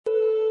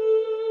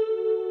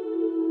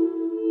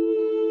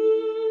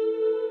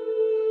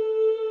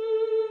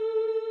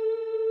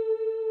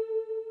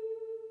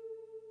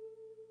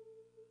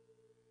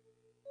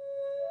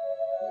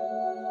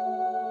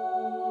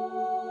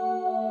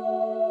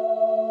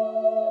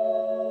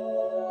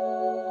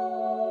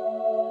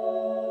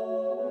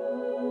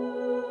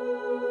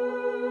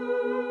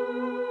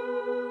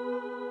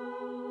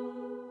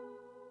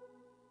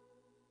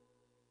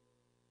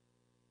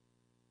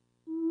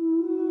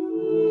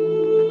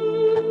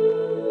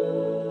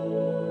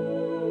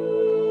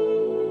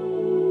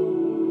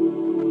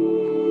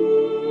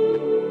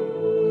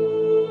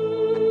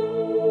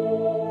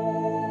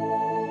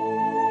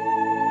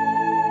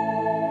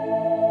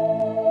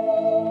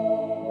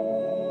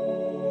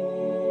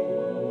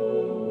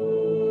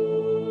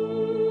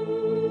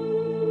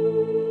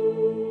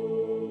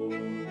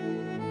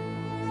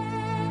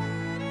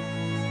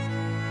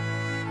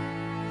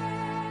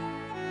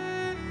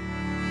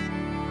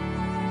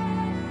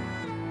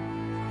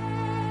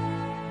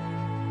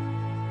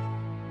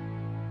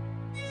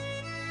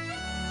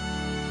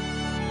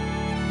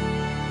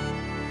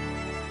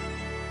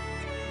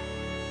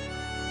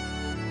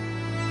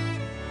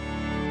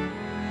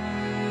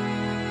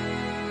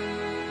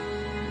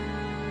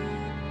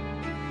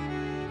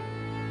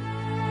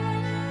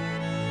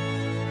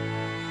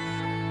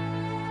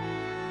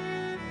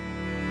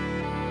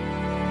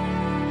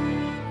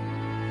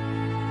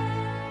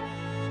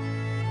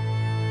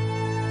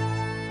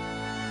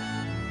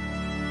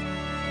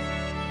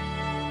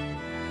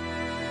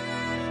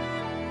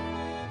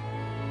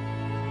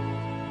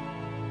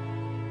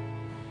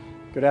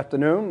Good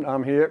afternoon.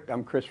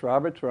 I'm Chris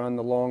Roberts. We're on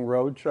the Long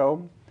Road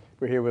Show.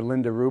 We're here with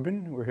Linda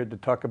Rubin. We're here to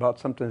talk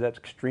about something that's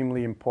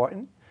extremely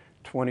important,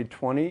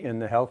 2020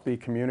 and the Healthy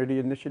Community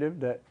Initiative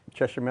that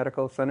Cheshire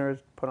Medical Center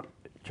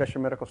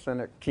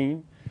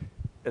Keene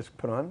has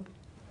put on.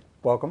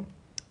 Welcome.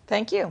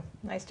 Thank you.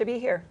 Nice to be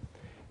here.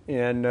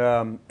 And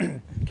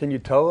can you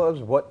tell us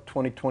what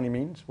 2020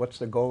 means? What's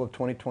the goal of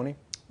 2020?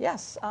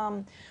 Yes.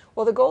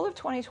 Well, the goal of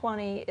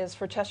 2020 is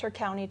for Cheshire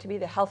County to be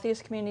the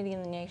healthiest community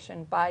in the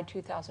nation by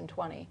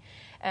 2020.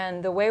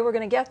 And the way we're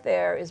going to get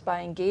there is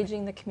by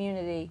engaging the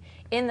community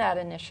in that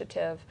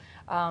initiative.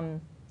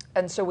 And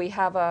so we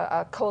have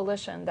a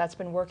coalition that's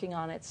been working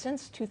on it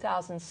since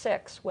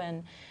 2006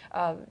 when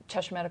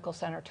Cheshire Medical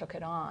Center took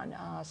it on.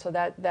 So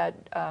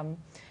that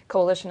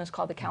coalition is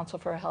called the Council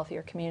for a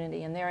Healthier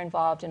Community, and they're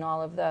involved in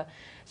all of the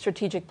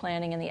strategic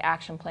planning and the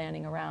action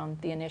planning around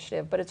the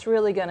initiative. But it's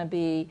really going to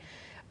be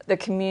the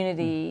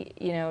community,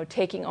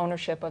 taking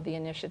ownership of the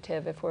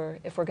initiative if we're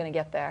going to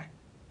get there.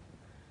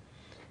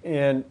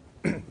 And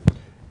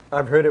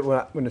I've heard it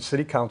when the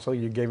City Council,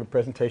 you gave a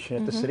presentation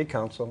at the City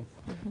Council.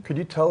 Could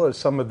you tell us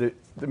some of the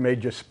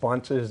major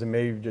sponsors, the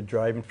major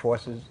driving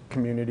forces,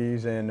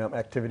 communities and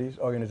activities,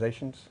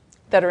 organizations?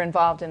 That are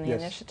involved in the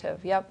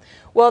initiative, yep.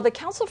 Well, the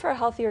Council for a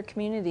Healthier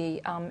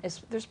Community,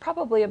 there's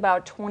probably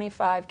about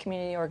 25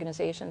 community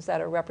organizations that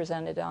are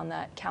represented on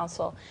that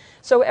council.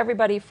 So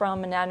everybody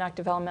from Monadnock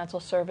Developmental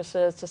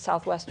Services to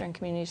Southwestern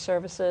Community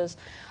Services.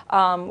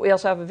 We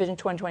also have a Vision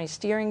 2020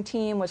 steering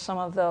team with some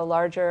of the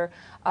larger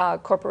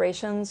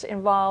corporations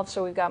involved.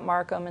 So we've got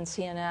Markham and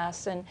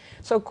CNS. And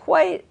so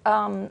quite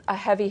a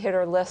heavy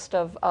hitter list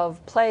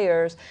of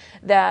players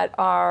that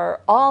are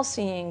all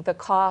seeing the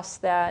costs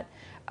that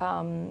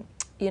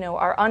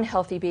our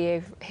unhealthy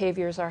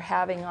behaviors are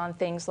having on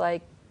things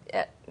like,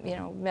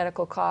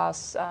 medical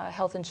costs,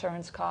 health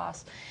insurance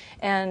costs,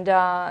 and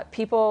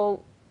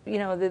people,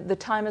 the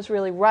time is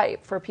really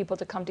ripe for people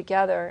to come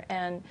together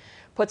and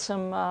put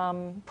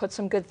some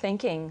good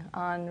thinking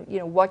on,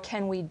 what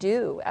can we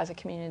do as a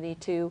community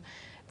to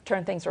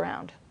turn things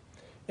around.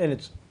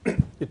 And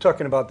you're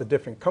talking about the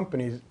different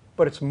companies,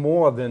 but it's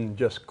more than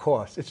just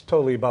cost. It's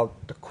totally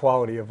about the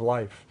quality of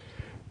life.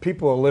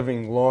 People are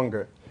living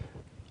longer.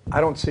 I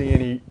don't see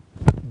any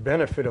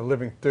benefit of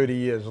living 30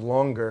 years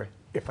longer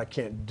if I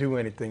can't do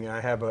anything.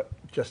 I have a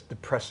just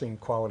depressing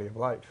quality of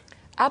life.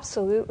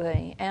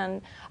 Absolutely.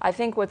 And I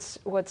think what's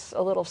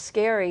a little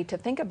scary to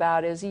think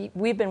about is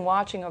we've been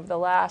watching over the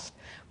last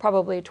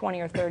probably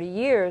 20 or 30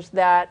 years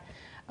that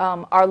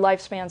our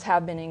lifespans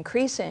have been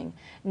increasing.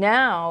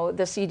 Now,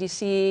 the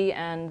CDC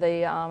and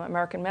the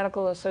American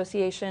Medical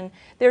Association,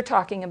 they're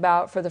talking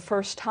about, for the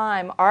first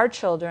time, our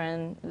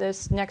children,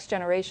 this next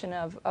generation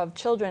of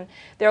children,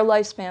 their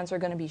lifespans are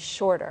going to be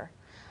shorter.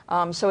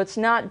 So it's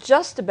not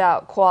just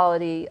about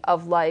quality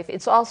of life.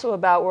 It's also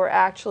about we're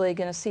actually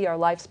going to see our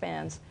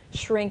lifespans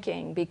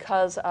shrinking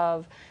because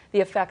of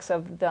the effects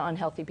of the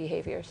unhealthy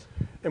behaviors.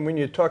 And when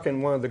you're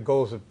talking, one of the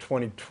goals of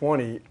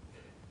 2020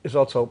 is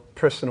also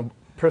personal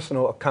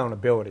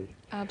accountability.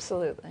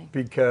 Absolutely.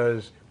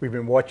 Because we've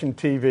been watching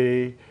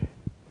TV.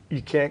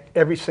 You can't,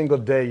 every single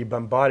day you're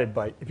bombarded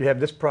by, if you have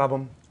this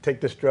problem,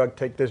 take this drug.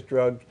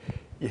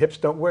 Your hips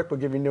don't work, we'll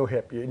give you a new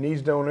hip. Your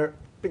knees don't hurt.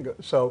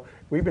 So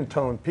we've been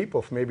telling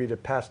people for maybe the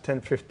past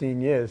 10,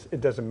 15 years,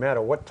 it doesn't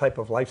matter what type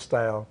of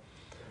lifestyle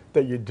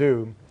that you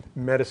do,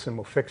 medicine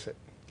will fix it.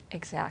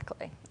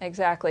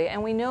 Exactly.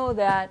 And we know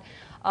that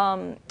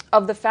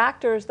of the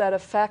factors that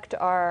affect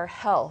our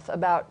health,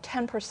 about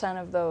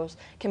 10% of those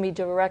can be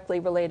directly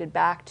related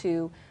back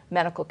to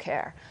medical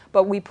care.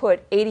 But we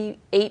put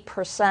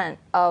 88%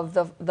 of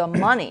the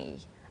money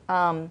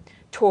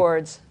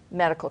towards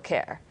medical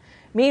care.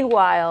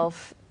 Meanwhile,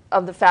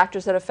 of the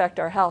factors that affect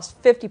our health,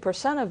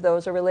 50% of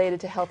those are related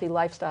to healthy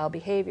lifestyle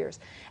behaviors.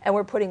 And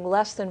we're putting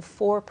less than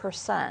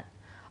 4%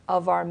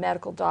 of our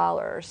medical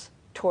dollars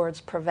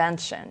towards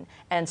prevention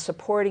and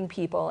supporting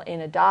people in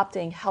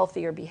adopting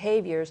healthier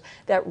behaviors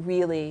that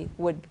really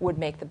would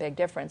make the big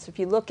difference. If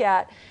you look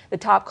at the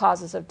top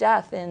causes of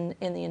death in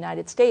the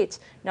United States,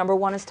 number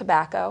one is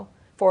tobacco,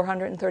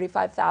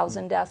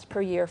 435,000 deaths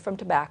per year from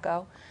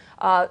tobacco.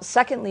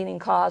 Second leading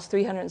cause,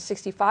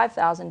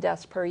 365,000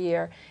 deaths per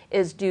year,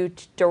 is due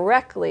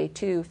directly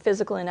to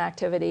physical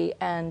inactivity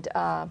and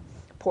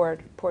poor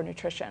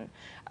nutrition.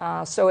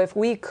 So if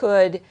we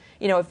could,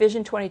 if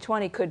Vision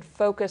 2020 could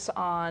focus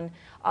on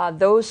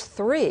those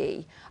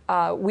three,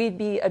 we'd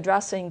be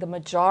addressing the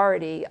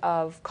majority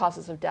of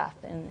causes of death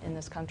in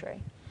this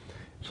country.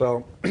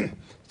 So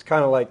it's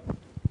kind of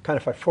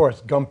if I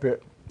Forrest Gump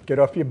it, get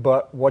off your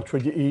butt, watch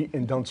what you eat,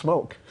 and don't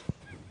smoke.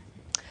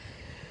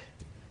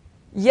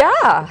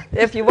 Yeah,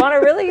 if you want to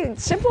really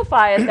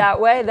simplify it that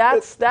way,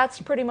 that's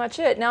pretty much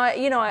it. Now,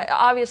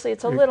 obviously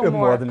it's a little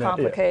more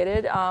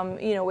complicated.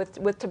 That, yeah.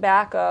 With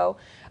tobacco,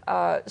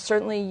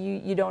 certainly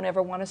you don't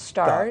ever want to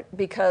start,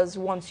 because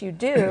once you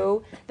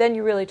do, then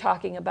you're really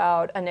talking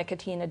about a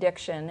nicotine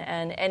addiction.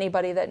 And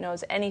anybody that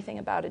knows anything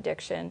about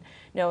addiction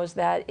knows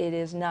that it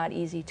is not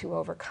easy to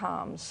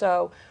overcome.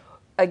 So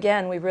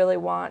again, we really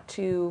want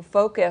to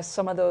focus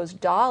some of those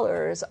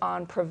dollars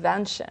on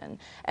prevention.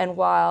 And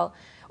while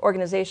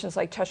organizations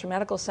like Cheshire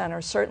Medical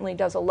Center certainly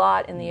does a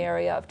lot in the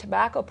area of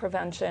tobacco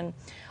prevention,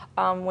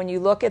 when you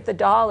look at the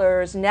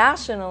dollars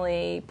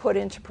nationally put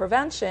into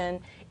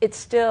prevention, it's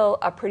still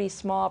a pretty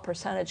small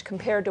percentage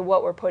compared to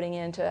what we're putting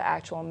into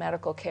actual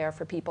medical care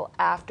for people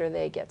after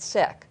they get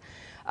sick.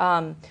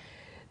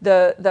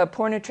 The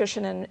poor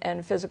nutrition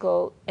and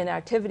physical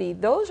inactivity,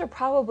 those are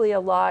probably a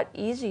lot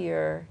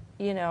easier,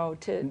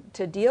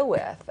 to deal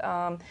with.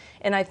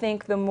 And I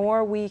think the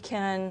more we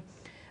can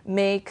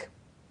make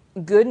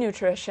good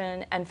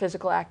nutrition and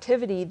physical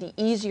activity the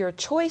easier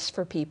choice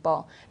for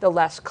people, the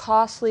less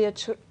costly a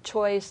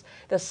choice,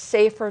 the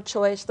safer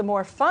choice, the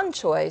more fun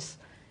choice,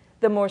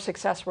 the more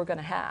success we're going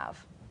to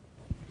have.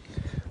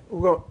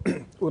 We'll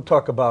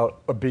talk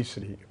about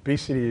obesity.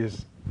 Obesity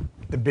is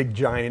the big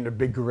giant, the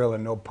big gorilla,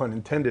 no pun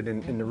intended,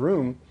 in the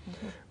room.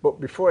 Mm-hmm. But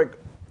before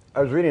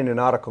I was reading an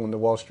article in the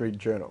Wall Street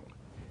Journal.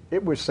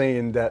 It was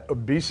saying that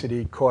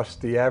obesity costs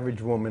the average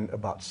woman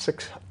about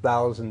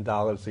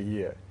 $6,000 a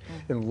year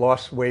in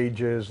lost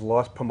wages,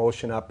 lost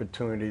promotion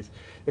opportunities.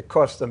 It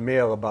costs a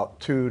male about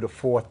 $2,000 to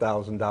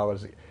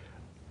 $4,000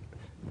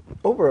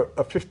 over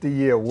a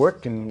 50-year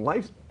working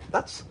life.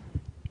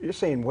 You're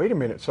saying, wait a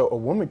minute, so a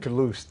woman could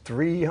lose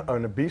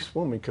an obese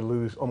woman could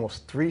lose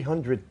almost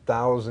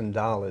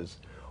 $300,000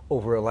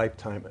 over a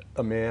lifetime.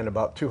 A man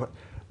about $200,000.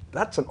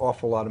 That's an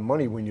awful lot of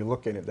money when you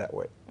look at it that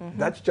way. Mm-hmm.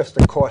 That's just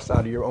the cost out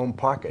of your own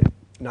pocket,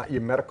 not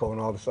your medical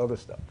and all this other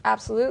stuff.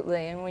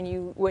 Absolutely, and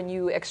when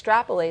you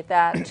extrapolate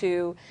that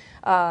to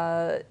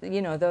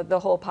the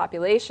whole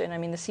population, I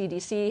mean, the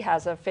CDC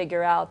has a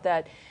figure out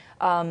that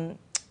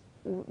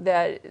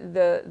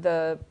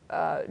the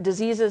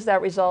diseases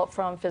that result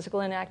from physical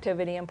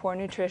inactivity and poor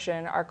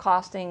nutrition are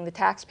costing the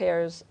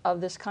taxpayers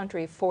of this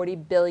country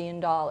 $40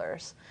 billion.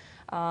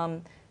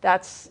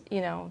 That's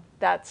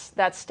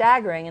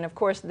staggering, and of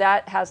course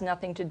that has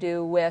nothing to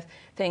do with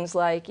things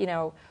like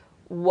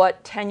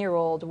what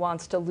 10-year-old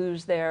wants to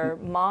lose their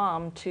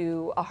mom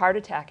to a heart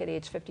attack at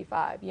age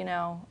 55.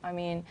 I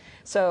mean,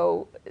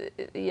 so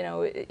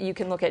you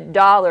can look at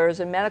dollars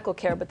and medical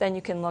care, but then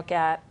you can look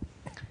at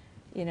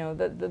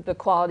the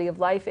quality of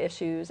life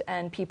issues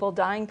and people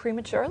dying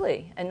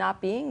prematurely and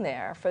not being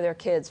there for their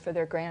kids, for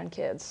their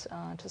grandkids,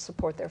 to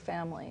support their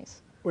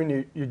families. When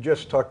you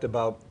just talked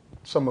about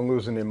someone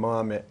losing their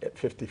mom at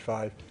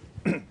 55,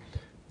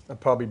 I'll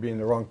probably be in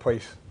the wrong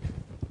place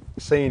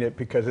saying it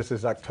because this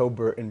is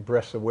October and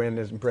Breast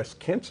Awareness and Breast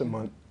Cancer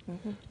Month.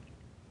 Mm-hmm.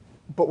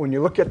 But when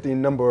you look at the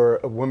number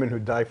of women who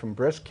die from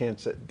breast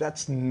cancer,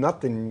 that's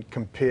nothing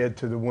compared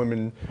to the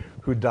women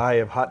who die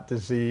of heart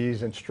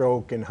disease and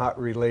stroke and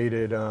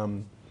heart-related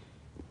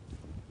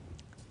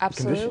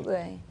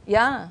Absolutely.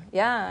 conditions.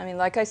 Yeah. I mean,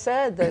 like I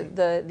said,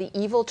 the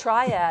evil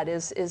triad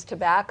is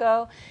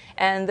tobacco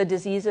and the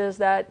diseases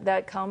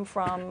that come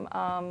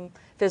from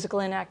physical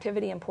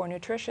inactivity and poor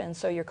nutrition.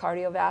 So your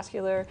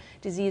cardiovascular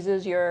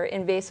diseases, your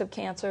invasive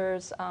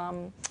cancers,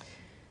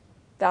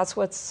 that's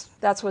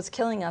what's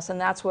killing us,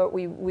 and that's what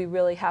we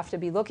really have to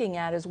be looking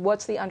at is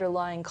what's the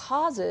underlying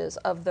causes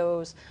of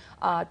those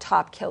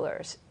top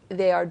killers.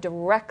 They are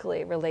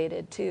directly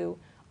related to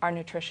our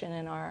nutrition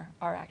and our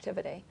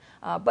activity.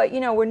 But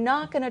we're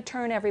not going to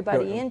turn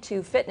everybody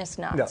into fitness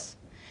nuts.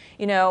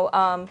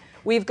 No.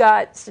 We've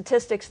got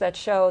statistics that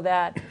show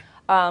that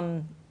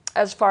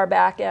as far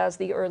back as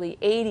the early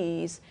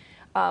 80s,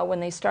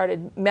 when they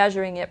started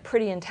measuring it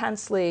pretty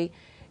intensely,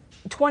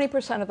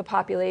 20% of the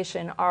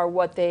population are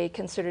what they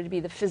consider to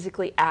be the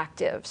physically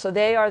active. So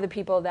they are the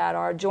people that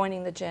are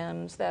joining the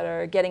gyms, that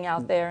are getting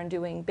out there and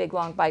doing big,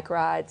 long bike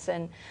rides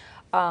and,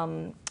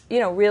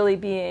 really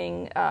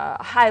being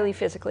highly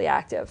physically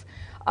active.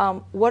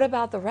 What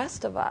about the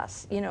rest of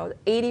us?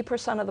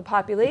 80% of the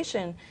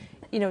population,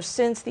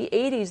 since the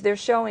 80s, they're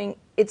showing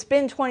it's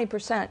been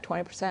 20%,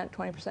 20%,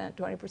 20%,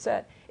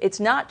 20%. It's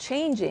not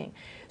changing.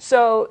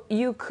 So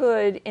you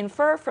could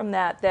infer from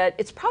that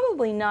it's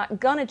probably not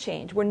going to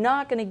change. We're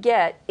not going to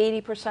get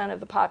 80% of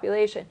the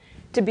population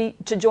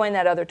to join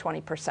that other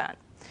 20%.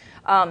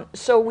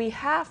 So we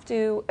have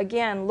to,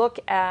 again, look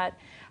at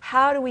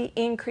how do we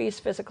increase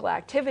physical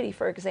activity,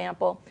 for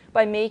example,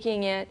 by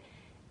making it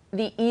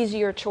the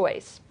easier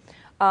choice.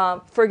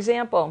 For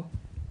example,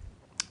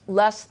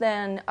 less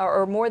than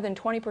or more than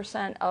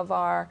 20% of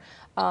our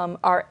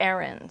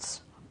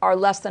errands are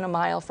less than a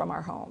mile from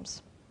our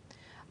homes.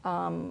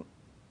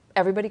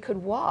 Everybody could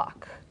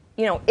walk.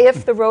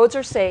 If the roads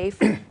are safe,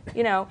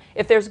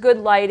 if there's good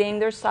lighting,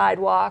 there's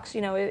sidewalks,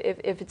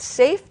 if it's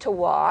safe to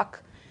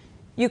walk,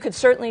 you could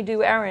certainly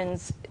do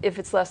errands if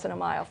it's less than a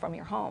mile from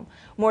your home.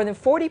 More than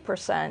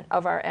 40%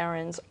 of our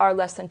errands are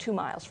less than 2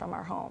 miles from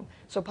our home.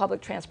 So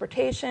public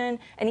transportation,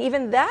 and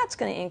even that's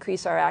going to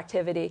increase our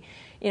activity.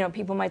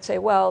 People might say,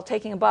 well,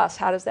 taking a bus,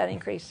 how does that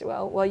increase?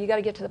 Well, you got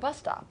to get to the bus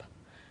stop.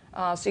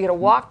 So you got to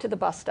walk to the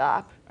bus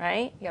stop,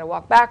 right? You got to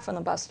walk back from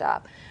the bus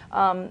stop.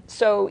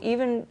 So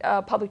even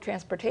public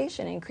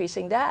transportation,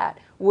 increasing that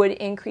would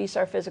increase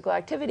our physical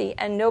activity,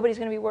 and nobody's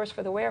going to be worse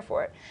for the wear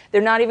for it.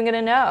 They're not even going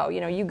to know.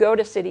 You go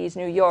to cities,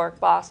 New York,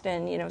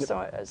 Boston,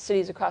 some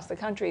cities across the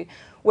country,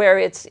 where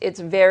it's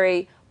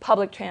very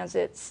public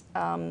transit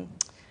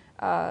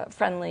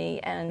friendly,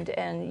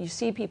 and you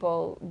see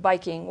people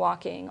biking,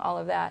 walking, all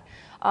of that.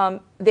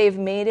 They've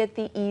made it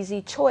the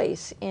easy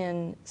choice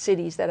in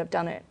cities that have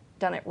done it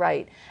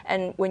right.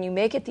 And when you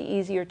make it the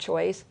easier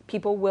choice,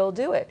 people will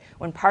do it.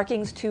 When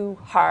parking's too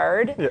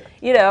hard,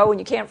 when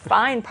you can't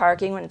find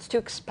parking, when it's too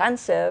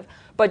expensive,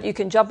 but you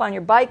can jump on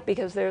your bike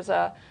because there's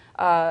a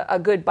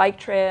good bike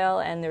trail,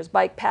 and there's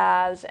bike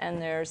paths,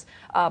 and there's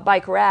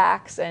bike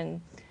racks,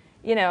 and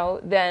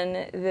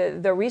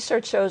then the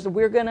research shows that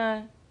we're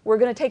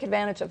gonna take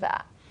advantage of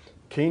that.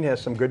 Keene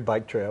has some good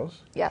bike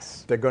trails.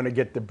 Yes. They're going to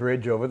get the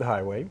bridge over the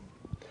highway.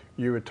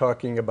 You were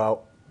talking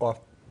about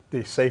off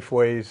the safe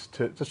ways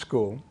to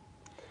school,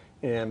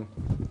 and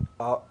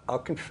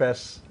I'll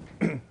confess,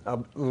 I'm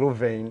a little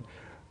vain.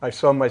 I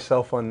saw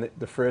myself on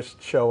the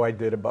first show I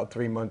did about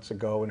 3 months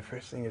ago, and the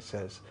first thing it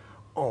says,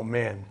 "Oh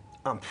man,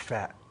 I'm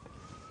fat."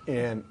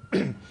 And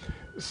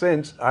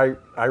since I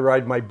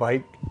ride my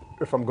bike,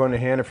 if I'm going to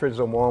Hannaford's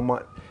or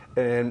Walmart,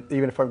 and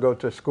even if I go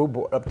to school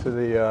board up to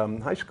the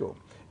high school,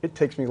 it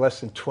takes me less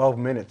than 12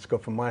 minutes to go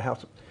from my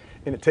house.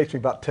 And it takes me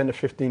about 10 to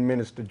 15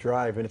 minutes to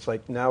drive. And it's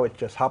like now it's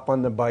just hop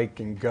on the bike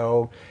and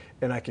go,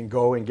 and I can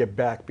go and get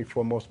back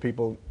before most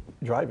people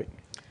driving.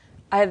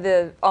 I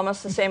had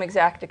almost the same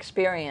exact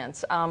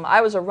experience.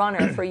 I was a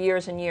runner for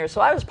years and years, so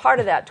I was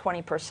part of that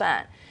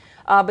 20%.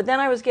 But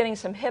then I was getting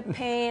some hip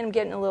pain. I'm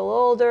getting a little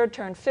older,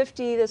 turned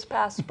 50 this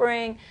past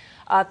spring.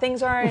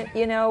 Things aren't,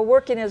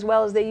 working as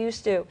well as they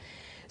used to.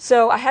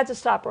 So I had to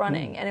stop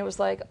running, and it was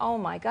like, oh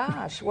my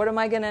gosh, what am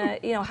I gonna,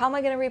 how am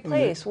I gonna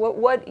replace?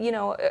 What,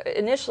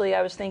 initially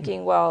I was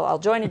thinking, well, I'll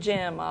join a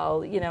gym,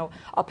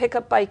 I'll pick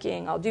up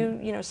biking, I'll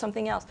do,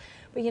 something else.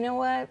 But you know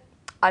what?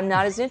 I'm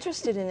not as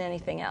interested in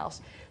anything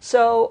else.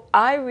 So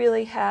I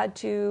really had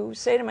to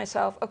say to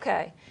myself,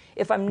 okay,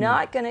 if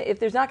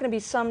there's not gonna be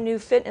some new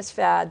fitness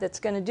fad that's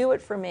gonna do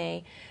it for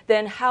me,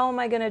 then how am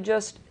I gonna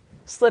just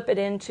slip it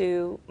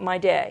into my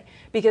day?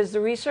 Because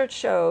the research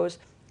shows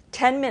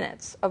 10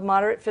 minutes of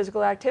moderate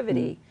physical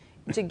activity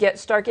to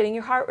start getting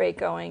your heart rate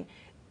going,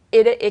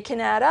 it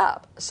can add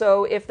up.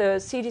 So if the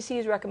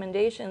CDC's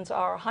recommendations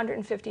are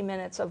 150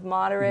 minutes of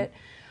moderate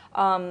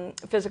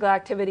physical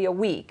activity a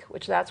week,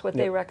 which that's what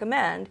they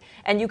recommend,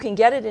 and you can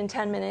get it in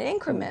 10-minute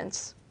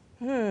increments,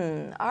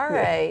 all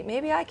right,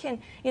 maybe I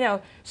can,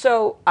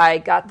 So I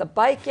got the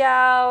bike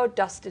out,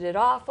 dusted it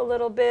off a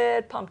little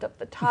bit, pumped up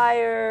the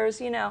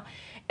tires,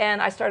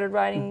 and I started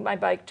riding my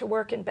bike to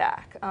work and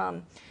back.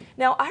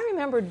 Now, I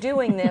remember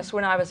doing this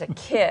when I was a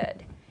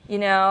kid.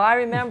 I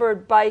remember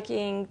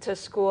biking to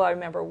school. I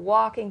remember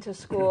walking to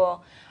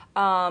school.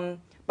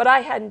 But I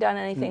hadn't done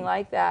anything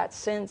like that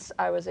since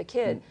I was a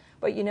kid.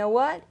 But you know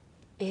what?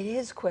 It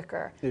is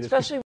quicker,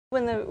 especially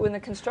when the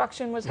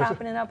construction was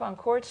happening up on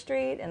Court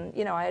Street,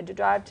 and I had to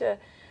drive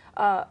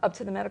up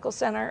to the medical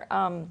center.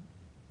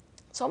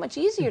 So much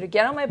easier to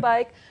get on my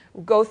bike,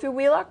 go through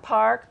Wheelock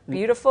Park,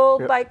 beautiful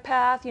bike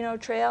path,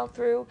 trail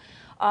through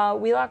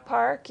Wheelock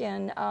Park,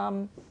 and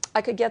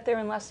I could get there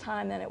in less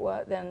time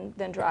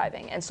than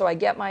driving. And so I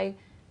get my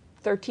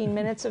 13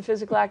 minutes of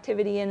physical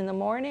activity in the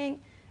morning,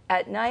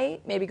 at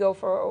night, maybe go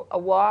for a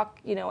walk,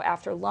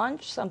 after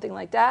lunch, something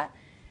like that,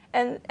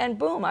 and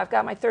boom, I've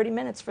got my 30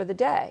 minutes for the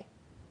day,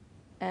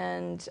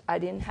 and I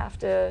didn't have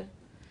to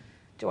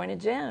join a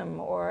gym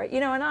or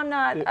and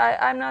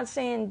I'm not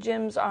saying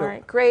gyms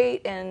aren't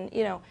great, and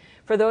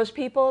for those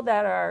people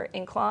that are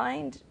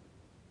inclined,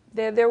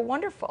 they're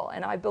wonderful,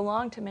 and I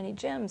belong to many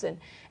gyms,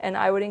 and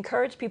I would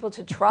encourage people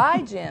to try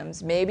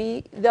gyms.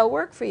 Maybe they'll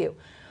work for you.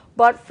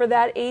 But for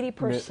that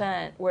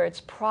 80% where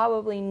it's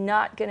probably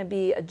not going to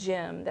be a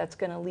gym that's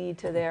going to lead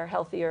to their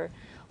healthier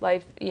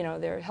life,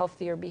 their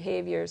healthier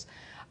behaviors,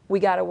 we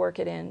got to work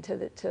it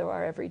into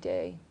our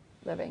everyday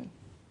living.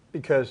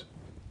 Because,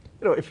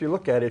 if you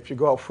look at it, if you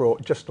go out for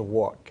just a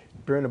walk,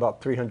 burn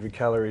about 300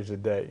 calories a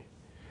day.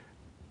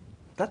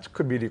 That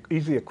could be the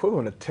easy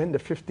equivalent of 10 to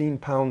 15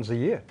 pounds a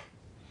year.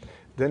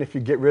 Then if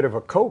you get rid of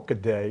a Coke a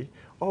day,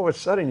 all of a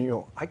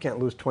sudden, I can't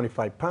lose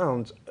 25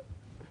 pounds.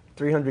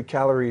 300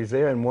 calories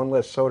there and one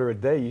less soda a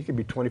day, you could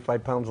be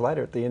 25 pounds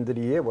lighter at the end of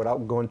the year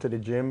without going to the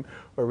gym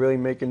or really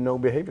making no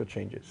behavioral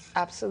changes.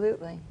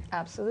 Absolutely.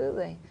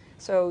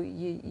 So,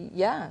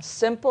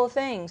 simple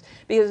things.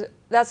 Because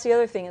that's the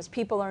other thing, is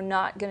people are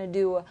not going to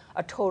do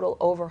a total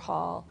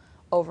overhaul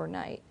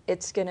overnight.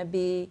 It's going to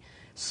be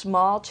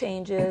small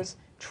changes.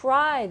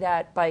 Try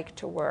that bike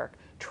to work.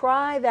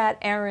 Try that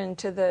errand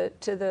to the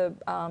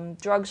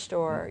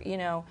drugstore,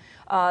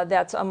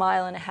 that's a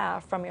mile and a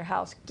half from your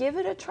house. Give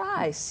it a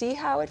try. See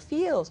how it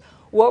feels.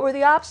 What were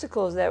the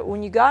obstacles that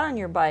when you got on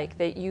your bike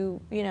that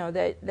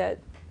that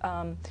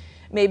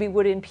maybe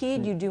would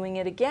impede you doing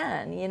it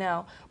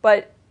again,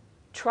 But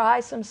try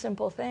some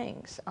simple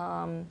things.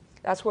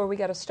 That's where we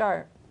got to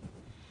start.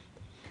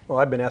 Well,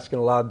 I've been asking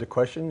a lot of the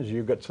questions.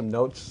 You've got some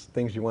notes,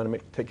 things you want to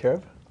take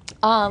care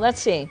of? Let's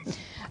see.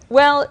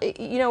 Well,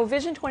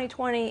 Vision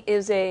 2020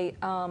 is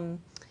an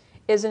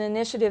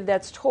initiative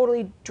that's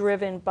totally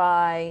driven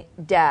by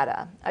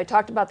data. I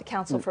talked about the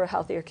Council for a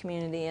Healthier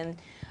Community, and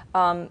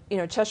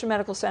Cheshire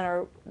Medical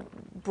Center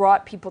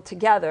brought people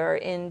together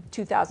in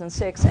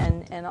 2006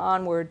 and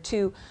onward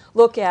to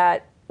look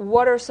at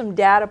what are some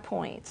data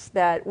points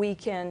that we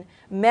can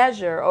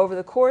measure over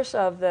the course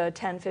of the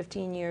 10,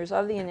 15 years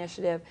of the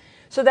initiative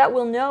so that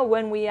we'll know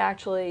when we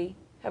actually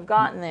have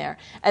gotten there.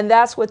 And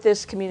that's what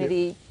this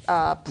community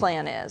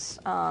plan is.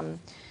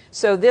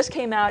 So this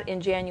came out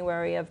in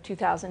January of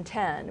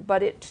 2010,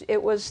 but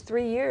it was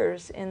 3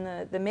 years in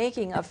the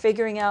making of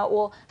figuring out,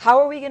 well, how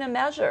are we going to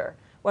measure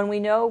when we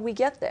know we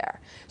get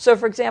there? So,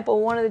 for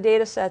example, one of the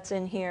data sets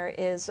in here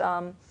is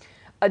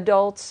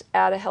adults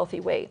at a healthy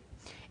weight.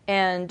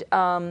 And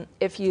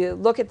if you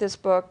look at this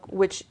book,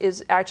 which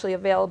is actually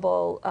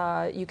available,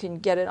 you can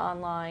get it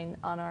online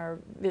on our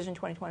Vision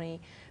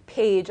 2020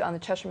 page on the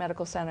Cheshire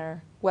Medical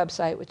Center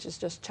website, which is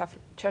just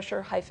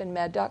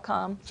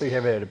cheshire-med.com. So you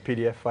have it at a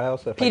PDF file?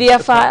 So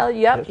PDF file,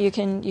 yep. Yes.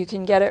 You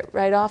can get it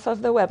right off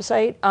of the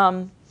website.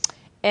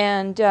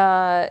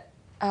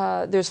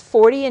 There's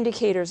 40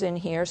 indicators in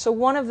here. So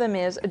one of them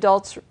is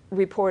adults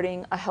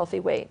reporting a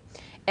healthy weight.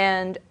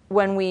 And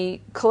when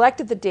we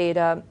collected the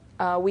data,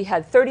 we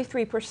had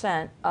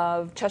 33%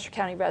 of Cheshire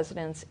County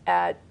residents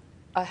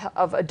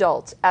of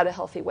adults at a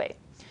healthy weight.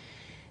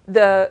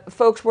 The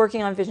folks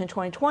working on Vision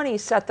 2020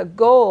 set the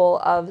goal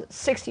of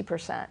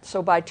 60%.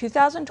 So by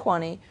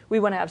 2020, we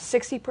want to have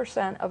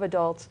 60% of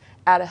adults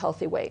at a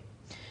healthy weight.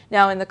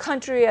 Now in the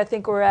country, I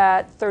think we're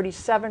at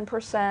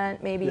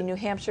 37%, maybe New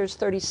Hampshire's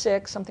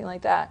 36%, something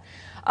like that.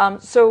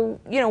 So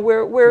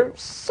we're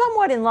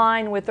somewhat in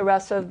line with the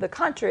rest of the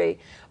country,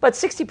 but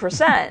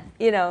 60%,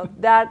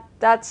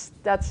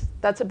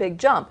 that's a big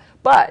jump.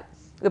 But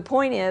the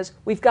point is,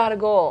 we've got a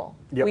goal.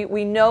 Yep.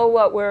 We know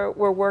what we're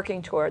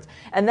working towards,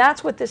 and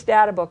that's what this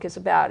data book is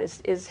about.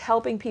 Is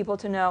helping people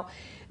to know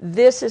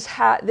this is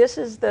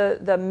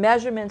the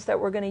measurements that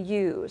we're going to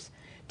use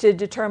to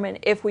determine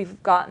if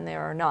we've gotten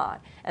there or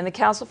not. And the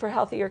Council for a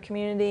Healthier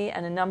Community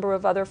and a number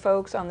of other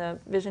folks on the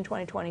Vision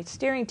 2020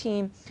 steering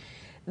team,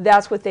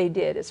 that's what they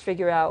did, is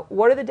figure out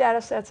what are the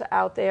data sets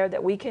out there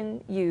that we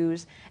can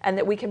use and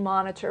that we can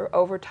monitor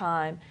over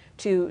time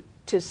to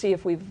see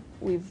if we've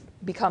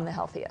become the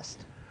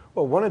healthiest.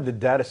 Well, one of the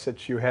data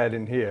sets you had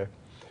in here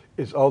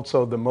is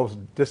also the most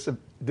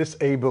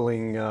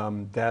disabling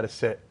data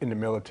set in the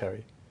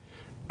military,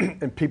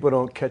 and people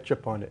don't catch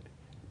up on it.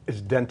 It's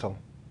dental.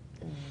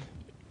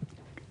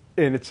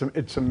 And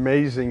it's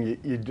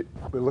amazing.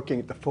 We're looking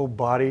at the full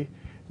body,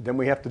 then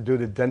we have to do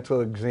the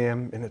dental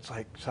exam, and it's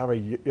like,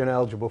 sorry, you're not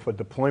eligible for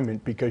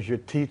deployment because your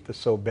teeth are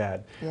so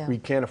bad. Yeah. We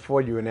can't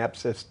afford you an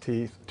abscess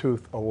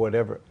tooth or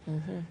whatever.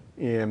 Mm-hmm.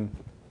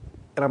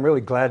 And I'm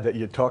really glad that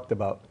you talked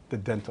about the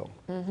dental.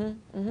 Mm-hmm,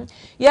 mm-hmm.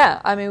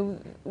 Yeah, I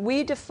mean,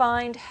 we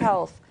defined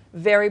health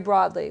very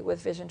broadly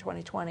with Vision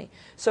 2020.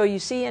 So you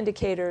see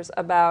indicators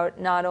about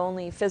not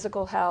only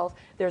physical health,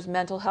 there's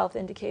mental health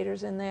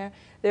indicators in there.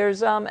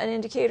 There's an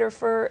indicator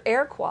for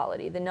air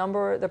quality,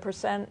 the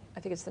percent, I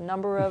think it's the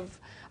number of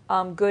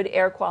good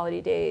air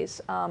quality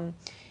days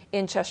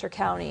in Cheshire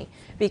County,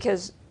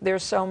 because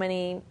there's so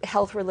many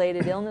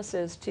health-related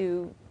illnesses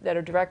that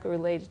are directly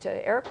related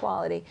to air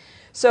quality.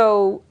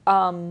 So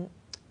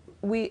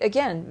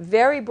again,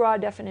 very broad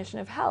definition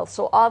of health.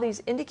 So all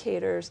these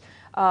indicators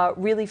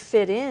really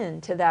fit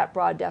into that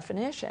broad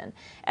definition.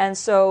 And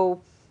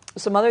so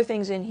some other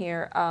things in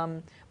here,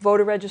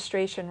 voter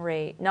registration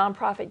rate,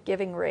 nonprofit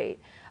giving rate,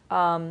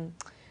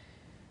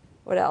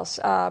 what else?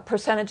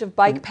 Percentage of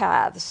bike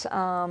paths.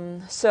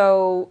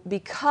 So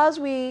because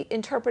we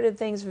interpreted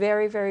things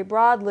very, very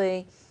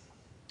broadly,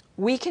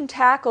 we can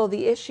tackle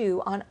the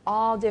issue on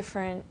all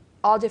different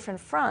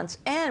fronts,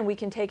 and we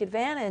can take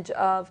advantage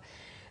of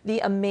the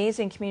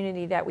amazing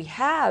community that we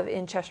have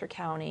in Cheshire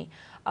County.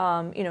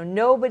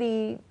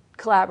 Nobody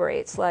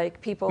collaborates like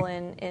people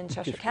in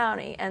Cheshire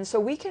County, and so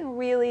we can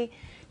really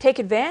take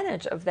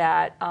advantage of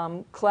that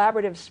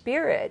collaborative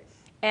spirit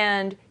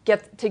and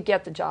get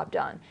the job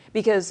done.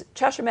 Because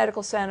Cheshire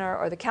Medical Center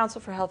or the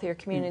Council for a Healthier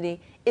Community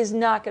is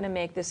not going to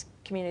make this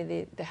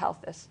community the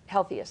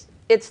healthiest.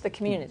 It's the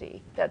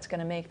community that's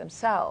going to make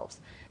themselves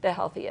the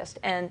healthiest.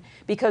 And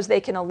because they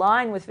can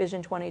align with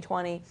Vision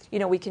 2020,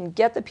 we can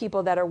get the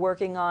people that are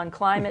working on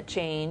climate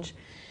change,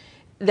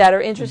 that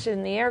are interested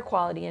in the air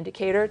quality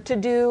indicator, to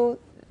do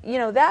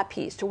that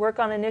piece, to work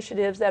on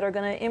initiatives that are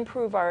going to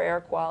improve our air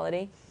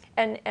quality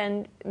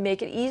and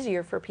make it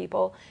easier for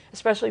people,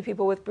 especially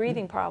people with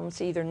breathing problems,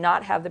 to either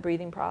not have the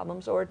breathing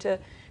problems or to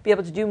be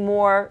able to do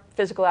more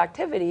physical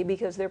activity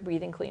because they're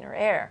breathing cleaner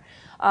air.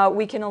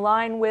 We can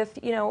align with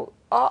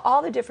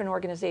all the different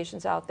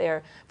organizations out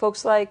there,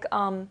 folks like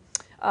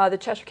the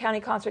Cheshire County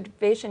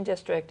Conservation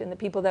District and the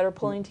people that are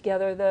pulling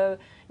together the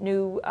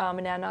new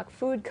Monadnock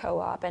Food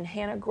Co-op and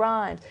Hannah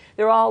Grimes.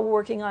 They're all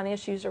working on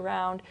issues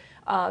around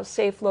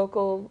safe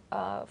local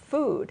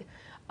food.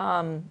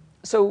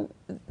 So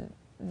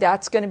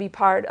that's going to be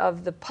part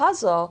of the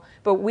puzzle,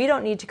 but we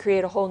don't need to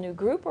create a whole new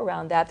group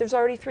around that. There's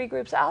already 3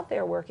 groups out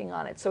there working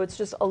on it. So it's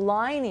just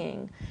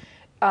aligning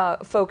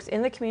folks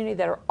in the community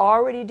that are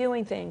already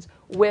doing things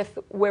with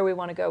where we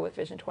want to go with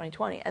Vision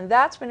 2020. And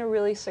that's been a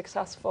really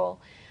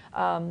successful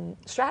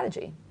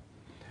strategy.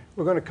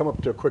 We're going to come up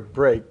to a quick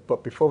break,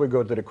 but before we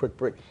go to the quick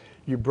break,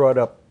 you brought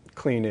up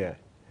clean air.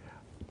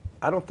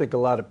 I don't think a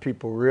lot of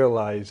people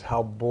realize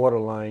how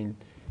borderline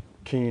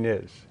Keene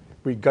is.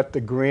 We got the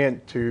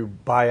grant to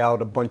buy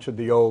out a bunch of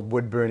the old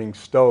wood-burning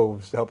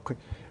stoves to help clean,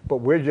 but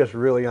we're just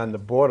really on the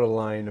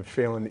borderline of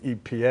failing the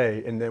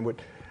EPA. And then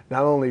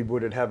not only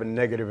would it have a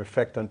negative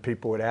effect on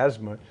people with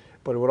asthma,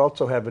 but it would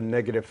also have a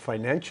negative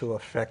financial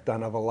effect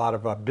on a lot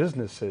of our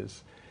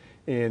businesses.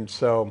 And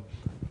so,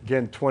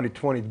 again,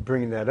 2020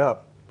 bringing that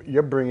up,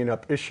 you're bringing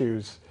up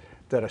issues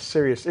that are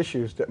serious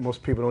issues that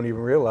most people don't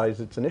even realize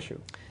it's an issue.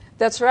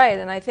 That's right,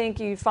 and I think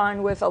you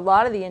find with a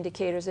lot of the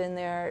indicators in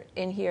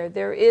here,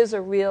 there is a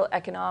real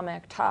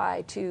economic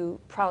tie to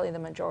probably the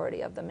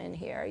majority of them in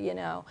here.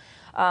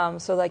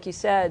 So like you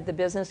said, the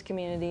business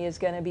community is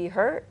going to be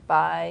hurt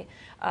by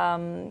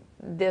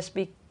this.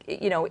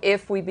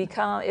 If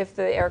the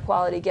air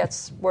quality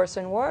gets worse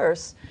and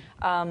worse,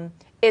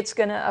 it's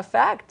going to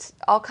affect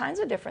all kinds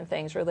of different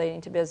things relating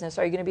to business.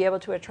 Are you going to be able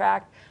to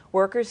attract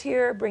workers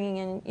here,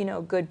 bringing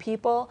in good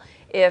people,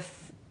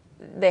 if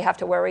they have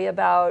to worry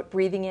about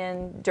breathing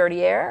in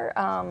dirty air?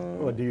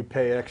 Or do you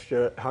pay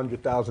extra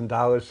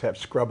 $100,000 to have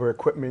scrubber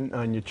equipment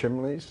on your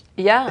chimneys?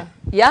 Yeah,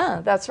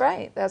 that's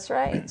right.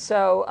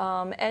 So,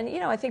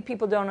 I think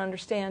people don't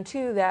understand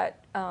too that.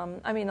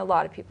 A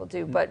lot of people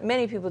do, but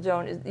many people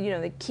don't.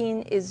 The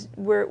Keene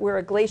we're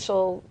a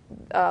glacial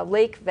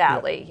lake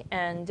valley,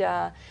 and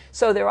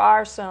so there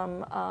are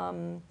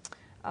some.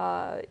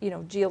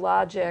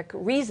 Geologic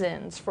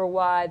reasons for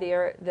why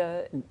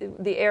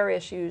the air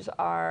issues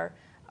are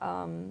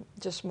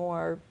just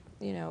more,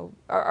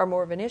 are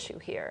more of an issue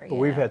here. But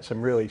we've had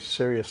some really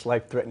serious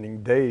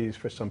life-threatening days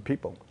for some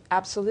people.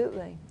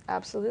 Absolutely.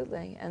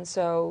 And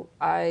so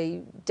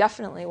I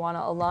definitely want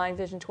to align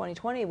Vision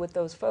 2020 with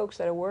those folks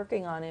that are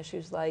working on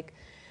issues like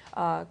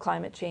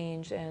climate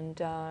change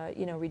and,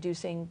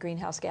 reducing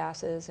greenhouse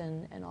gases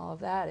and all of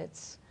that.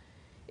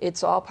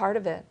 It's all part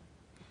of it.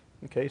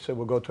 Okay, so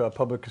we'll go to our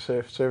public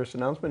service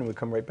announcement and we'll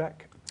come right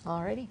back.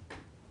 All righty.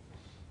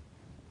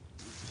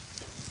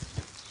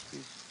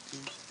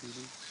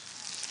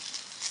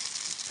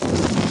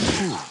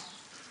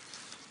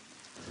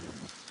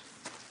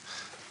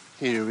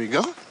 Here we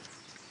go.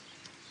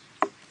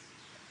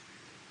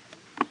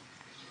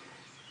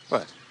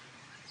 What?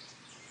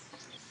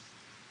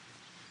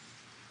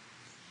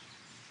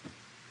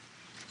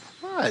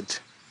 What?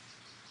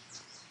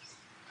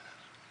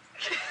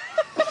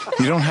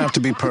 You don't have to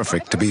be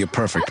perfect to be a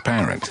perfect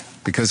parent,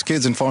 because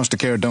kids in foster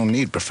care don't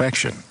need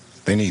perfection.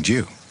 They need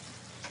you.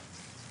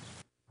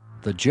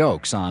 The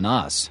joke's on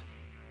us.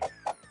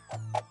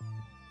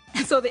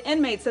 So the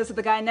inmate says to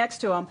the guy next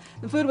to him,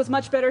 the food was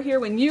much better here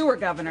when you were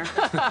governor.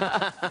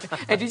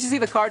 Hey, did you see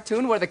the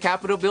cartoon where the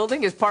Capitol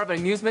building is part of an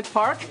amusement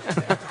park?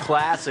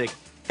 Classic.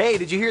 Hey,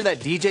 did you hear that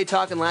DJ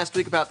talking last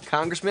week about the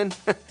congressman?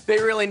 They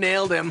really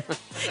nailed him.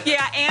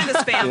 Yeah, and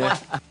his family. Yeah.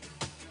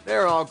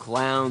 They're all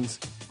clowns.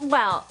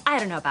 Well, I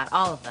don't know about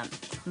all of them.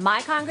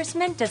 My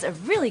congressman does a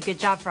really good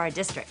job for our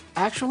district.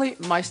 Actually,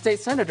 my state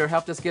senator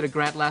helped us get a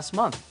grant last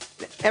month.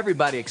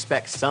 Everybody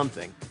expects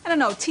something. I don't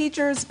know,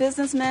 teachers,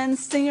 businessmen,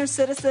 senior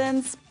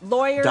citizens,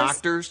 lawyers.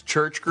 Doctors,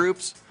 church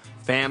groups,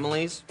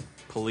 families,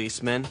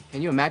 policemen.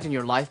 Can you imagine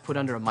your life put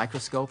under a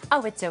microscope?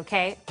 Oh, it's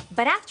okay.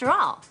 But after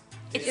all,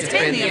 it's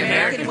been the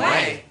American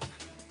way.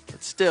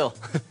 But still,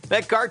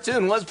 that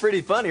cartoon was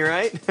pretty funny,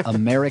 right?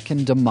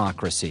 American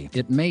democracy.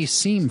 It may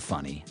seem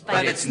funny,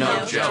 but it's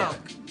no joke.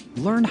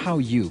 Learn how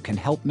you can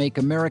help make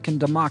American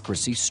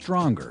democracy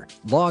stronger.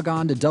 Log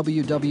on to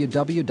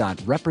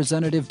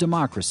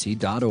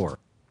www.representativedemocracy.org.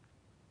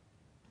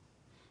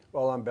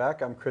 Well, I'm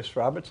back. I'm Chris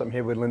Roberts. I'm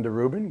here with Linda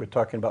Rubin. We're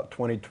talking about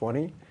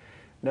 2020.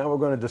 Now we're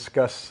going to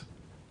discuss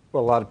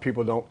what a lot of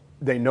people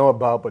they know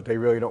about, but they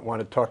really don't want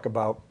to talk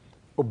about,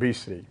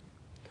 obesity.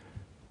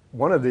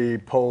 One of the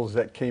polls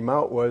that came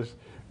out was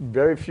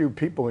very few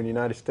people in the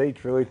United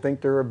States really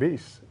think they're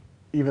obese,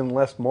 even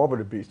less morbid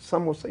obese.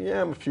 Some will say,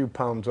 yeah, I'm a few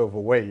pounds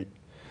overweight,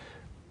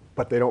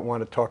 but they don't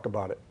want to talk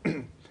about it.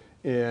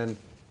 And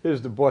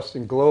here's the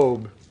Boston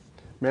Globe.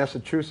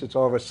 Massachusetts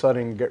all of a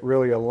sudden get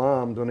really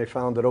alarmed when they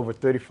found that over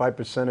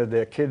 35% of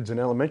their kids in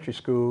elementary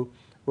school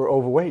were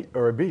overweight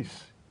or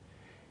obese.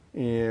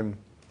 And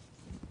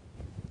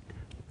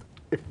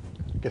I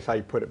guess how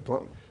you put it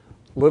bluntly,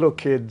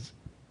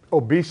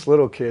 obese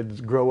little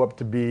kids grow up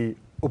to be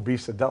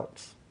obese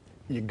adults.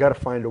 You got to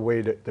find a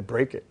way to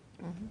break it.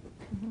 Mm-hmm.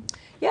 Mm-hmm.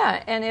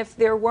 Yeah, and if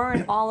there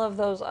weren't all of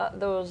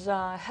those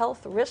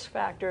health risk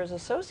factors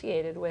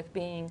associated with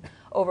being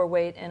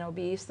overweight and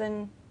obese,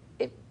 then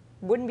it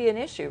wouldn't be an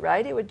issue,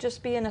 right? It would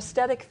just be an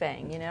aesthetic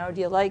thing. Do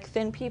you like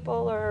thin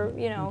people or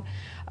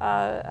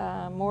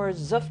more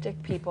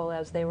zooftic people,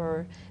 as they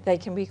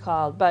can be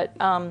called? But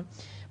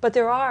But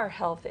there are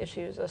health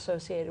issues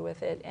associated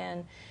with it.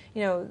 And,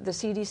 you know, the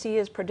CDC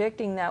is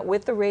predicting that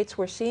with the rates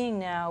we're seeing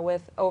now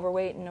with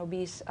overweight and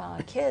obese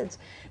kids,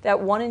 that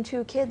 1 in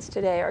 2 kids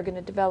today are going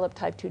to develop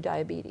type 2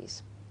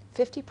 diabetes.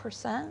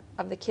 50%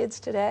 of the kids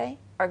today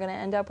are going to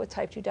end up with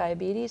type 2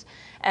 diabetes,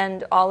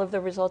 and all of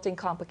the resulting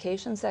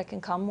complications that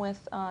can come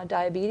with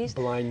diabetes.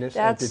 Blindness,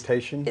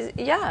 amputation.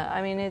 Yeah,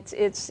 I mean,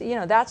 it's you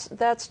know,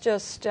 that's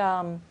just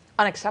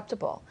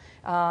unacceptable.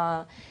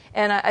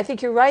 And I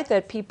think you're right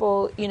that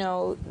people, you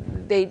know,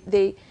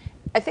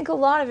 I think a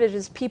lot of it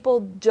is people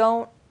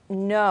don't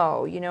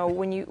know. You know,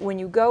 when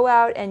you go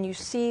out and you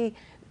see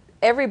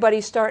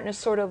everybody starting to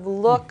sort of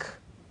look,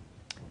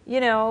 you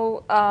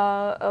know,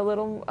 a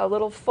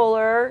little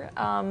fuller.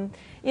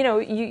 You know,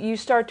 you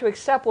start to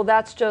accept,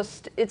 well,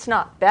 it's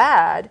not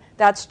bad.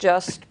 That's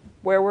just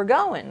where we're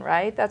going,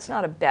 right? That's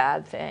not a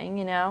bad thing,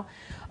 you know.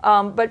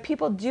 But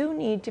people do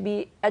need to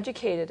be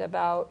educated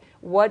about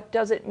what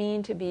does it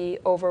mean to be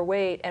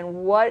overweight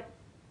and what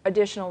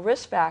additional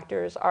risk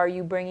factors are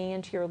you bringing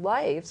into your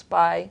lives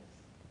by,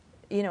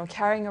 you know,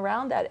 carrying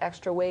around that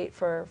extra weight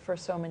for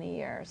so many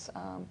years.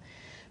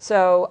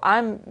 So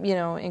I'm, you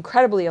know,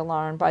 incredibly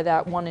alarmed by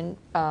that 1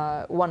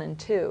 in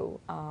 2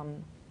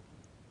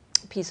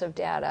 piece of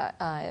data.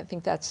 I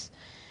think that's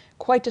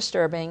quite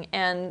disturbing.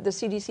 And the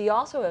CDC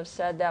also have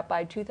said that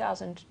by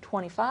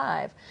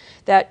 2025,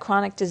 that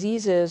chronic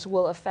diseases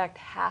will affect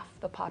half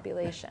the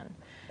population.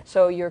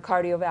 So your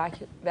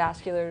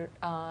cardiovascular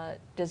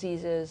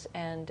diseases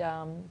and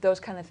those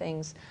kind of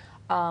things.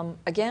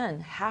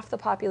 Again, half the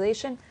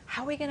population.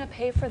 How are we going to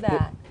pay for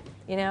that?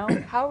 You know,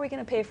 how are we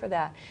going to pay for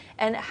that?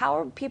 And how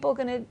are people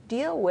going to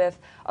deal with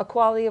a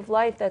quality of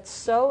life that's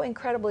so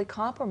incredibly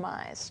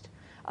compromised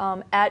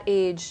at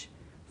age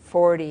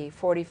 40,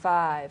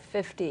 45,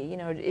 50? You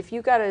know, if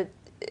you got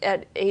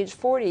at age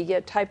 40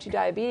 get type 2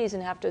 diabetes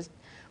and have to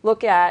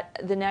look at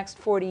the next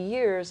 40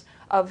 years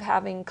of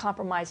having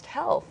compromised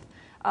health,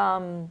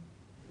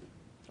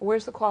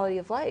 where's the quality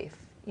of life,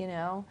 you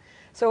know?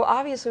 So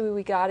obviously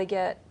we got to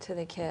get to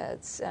the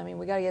kids. I mean,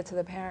 we got to get to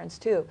the parents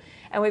too,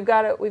 and we've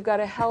got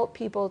to help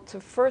people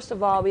to first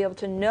of all be able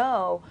to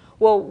know,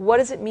 well, what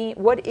does it mean?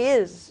 What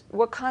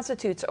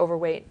constitutes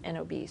overweight and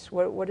obese?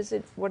 What does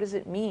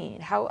it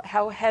mean?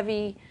 How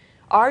heavy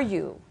are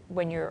you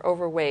when you're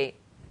overweight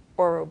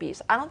or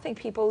obese? I don't think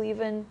people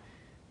even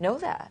know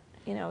that.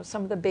 You know,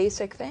 some of the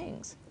basic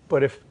things.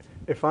 But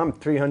if I'm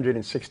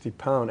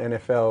 360-pound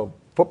NFL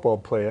football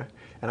player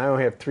and I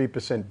only have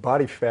 3%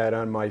 body fat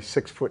on my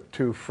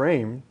 6'2"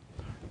 frame,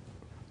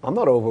 I'm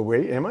not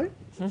overweight, am I?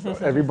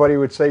 Everybody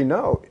would say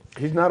no.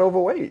 He's not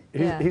overweight.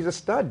 He's a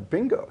stud.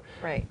 Bingo.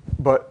 Right.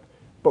 But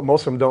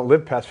most of them don't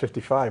live past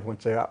 55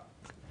 once they're out.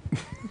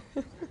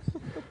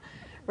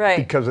 Right.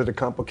 Because of the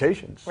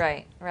complications.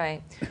 Right.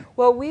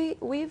 Well, we've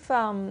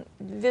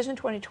Vision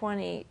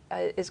 2020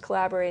 is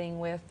collaborating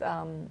with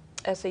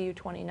SAU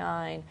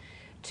 29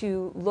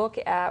 to look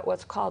at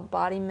what's called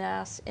body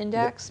mass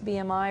index,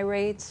 BMI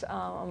rates,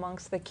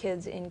 amongst the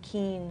kids in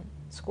Keene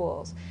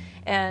schools.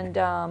 And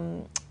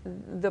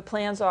the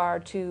plans are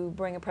to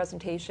bring a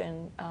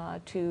presentation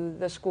to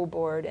the school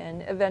board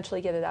and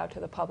eventually get it out to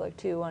the public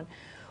too on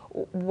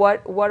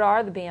what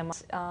are the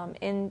BMIs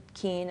in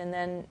Keene and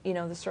then, you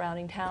know, the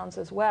surrounding towns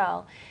as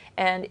well.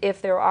 And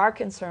if there are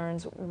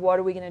concerns, what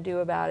are we going to do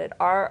about it?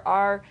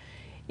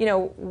 You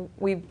know,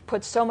 we've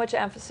put so much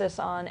emphasis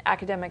on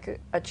academic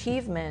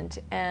achievement,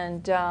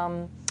 and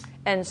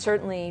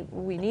certainly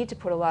we need to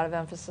put a lot of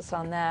emphasis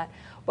on that.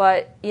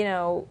 But, you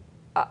know,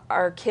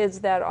 our kids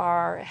that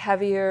are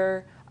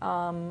heavier,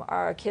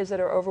 our kids that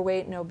are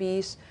overweight and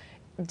obese,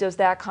 does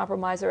that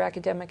compromise their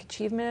academic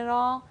achievement at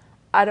all?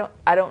 I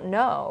don't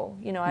know.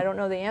 You know, I don't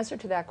know the answer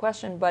to that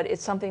question, but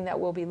it's something that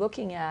we'll be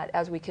looking at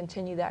as we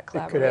continue that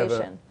collaboration. It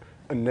could have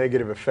a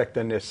negative effect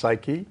on their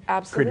psyche.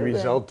 Absolutely. Could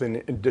result in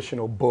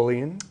additional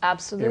bullying.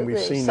 Absolutely. And we've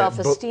seen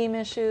self-esteem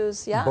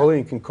issues. Yeah.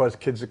 Bullying can cause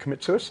kids to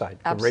commit suicide.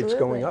 Absolutely. The rate's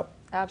going up.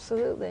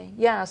 Absolutely.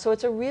 Yeah. So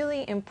it's a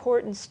really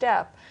important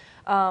step,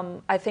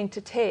 I think,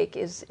 to take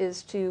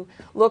is to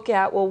look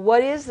at, well,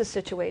 what is the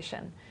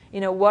situation? You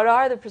know,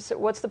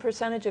 what's the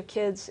percentage of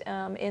kids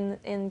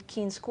in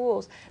Keene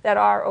schools that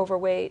are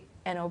overweight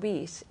and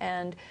obese,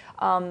 and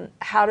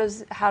how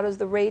does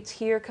the rates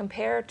here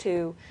compare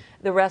to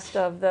the rest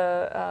of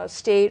the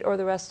state or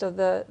the rest of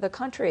the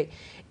country?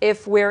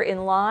 If we're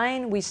in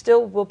line, we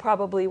still will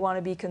probably want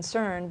to be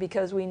concerned,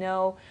 because we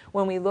know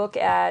when we look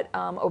at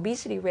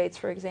obesity rates,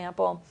 for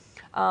example,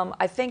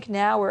 I think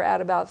now we're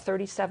at about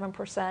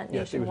 37%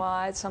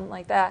 nationwide, something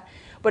like that.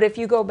 But if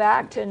you go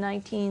back to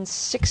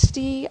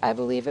 1960, I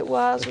believe it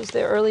was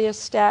the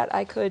earliest stat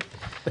I could,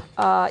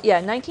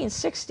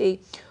 1960,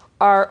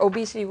 our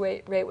obesity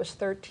rate was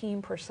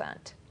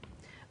 13%.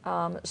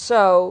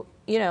 So,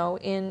 you know,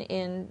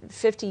 in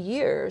 50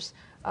 years,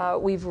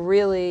 we've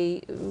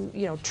really,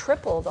 you know,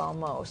 tripled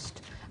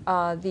almost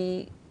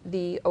the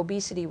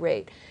obesity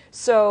rate.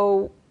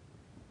 So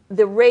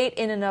the rate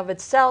in and of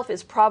itself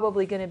is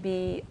probably going to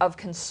be of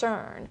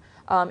concern.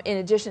 in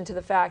addition to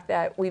the fact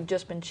that we've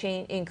just been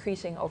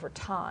increasing over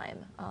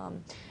time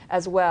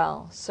as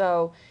well.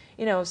 So,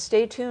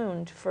 stay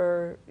tuned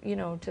for,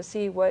 to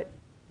see what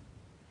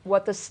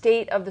the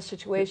state of the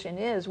situation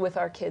is with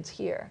our kids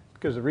here.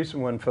 Because a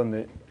recent one from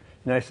the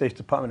United States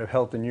Department of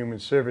Health and Human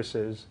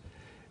Services,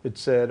 it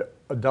said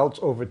adults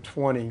over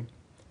 20,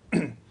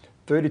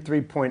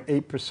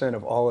 33.8%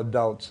 of all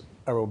adults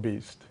are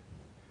obese.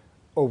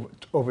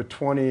 Over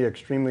 20,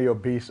 extremely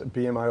obese,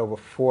 BMI over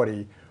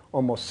 40,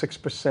 almost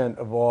 6%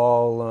 of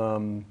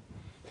all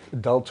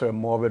adults are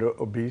morbid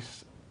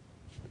obese.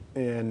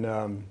 And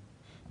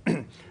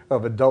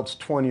of adults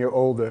 20 or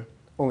older,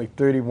 only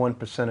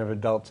 31% of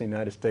adults in the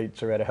United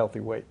States are at a healthy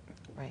weight.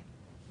 Right.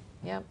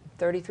 Yep.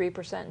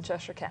 33% in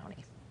Cheshire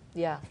County.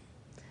 Yeah.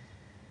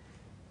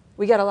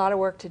 We got a lot of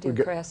work to do,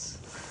 Chris.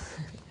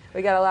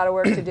 We got a lot of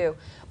work to do.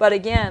 But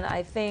again,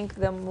 I think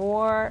the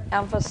more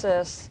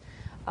emphasis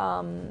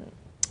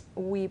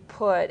we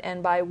put,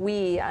 and by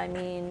we, I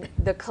mean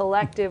the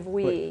collective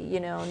we,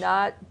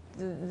 not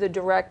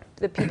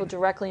the people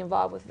directly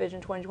involved with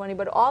Vision 2020,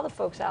 but all the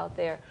folks out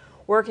there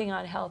working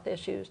on health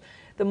issues.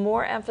 The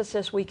more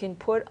emphasis we can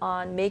put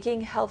on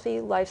making healthy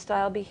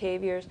lifestyle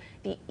behaviors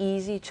the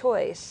easy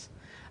choice,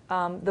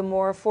 the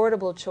more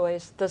affordable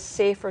choice, the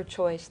safer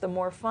choice, the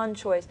more fun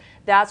choice,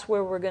 that's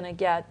where we're going to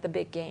get the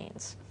big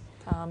gains.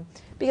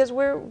 Because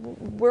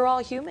we're all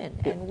human,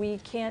 and we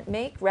can't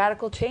make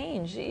radical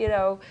change.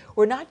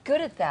 We're not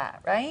good at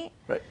that, right?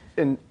 Right.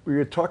 And we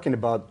were talking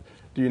about,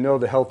 do you know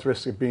the health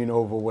risks of being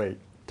overweight?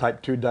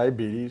 Type 2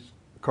 diabetes,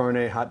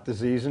 coronary heart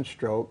disease and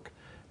stroke,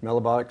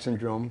 metabolic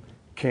syndrome,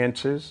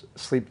 cancers,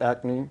 sleep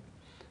apnea,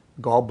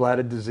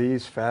 gallbladder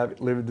disease,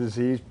 fat liver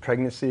disease,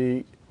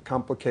 pregnancy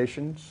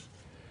complications.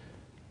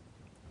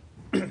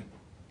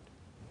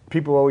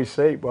 People always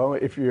say, well,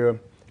 if you're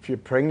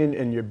pregnant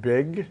and you're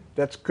big,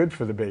 that's good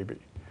for the baby.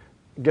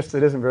 I guess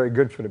that isn't very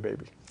good for the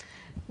baby.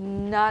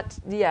 Not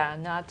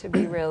to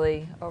be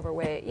really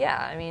overweight. Yeah,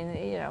 I mean,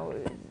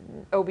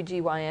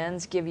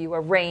 OBGYNs give you a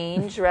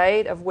range,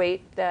 right, of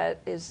weight that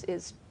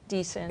is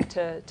decent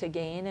to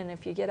gain, and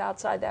if you get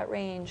outside that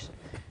range,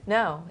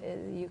 no,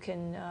 you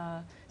can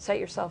set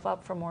yourself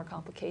up for more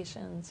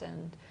complications,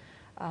 and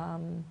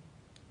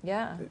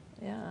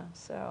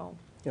so.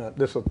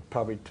 This will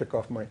probably tick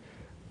off my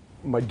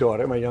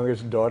daughter, my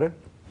youngest daughter.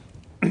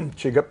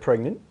 She got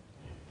pregnant.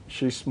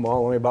 She's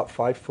small, only about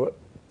 5 foot,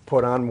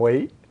 put on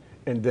weight,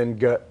 and then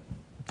got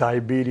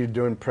diabetes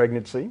during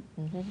pregnancy.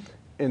 Mm-hmm.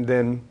 And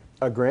then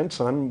our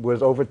grandson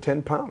was over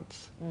 10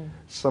 pounds.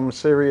 Some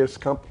serious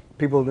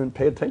people didn't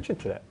pay attention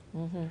to that.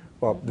 Mm-hmm.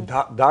 Well, the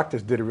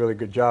doctors did a really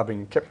good job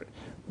and kept it,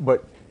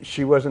 but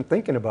she wasn't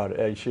thinking about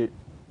it. She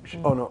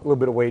oh no, a little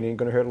bit of weight ain't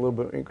going to hurt, a little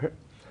bit ain't hurt.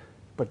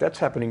 But that's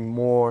happening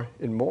more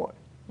and more,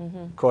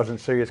 causing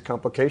serious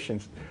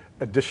complications,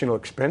 additional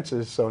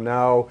expenses. So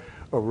now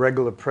a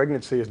regular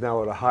pregnancy is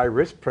now at a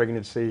high-risk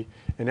pregnancy,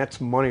 and that's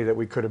money that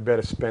we could have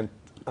better spent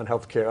on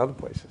healthcare other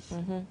places.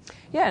 Mm-hmm.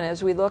 Yeah, and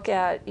as we look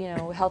at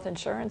health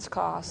insurance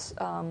costs,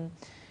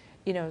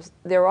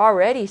 they're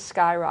already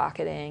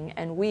skyrocketing,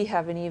 and we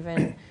haven't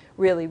even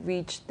really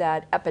reached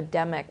that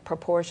epidemic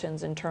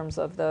proportions in terms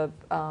of the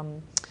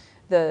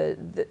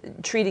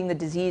treating the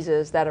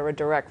diseases that are a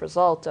direct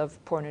result of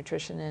poor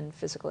nutrition and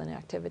physical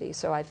inactivity.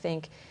 So I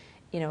think,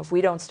 if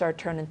we don't start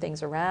turning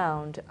things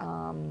around,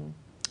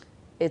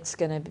 it's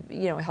going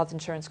to, health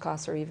insurance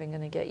costs are even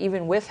going to get,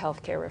 even with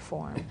healthcare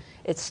reform,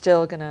 it's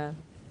still going to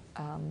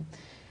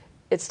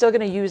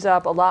use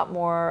up a lot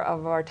more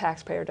of our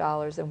taxpayer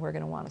dollars than we're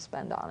going to want to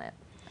spend on it.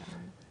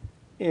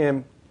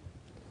 And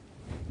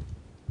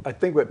I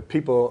think what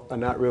people are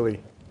not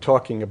really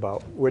talking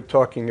about, we're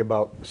talking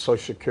about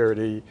Social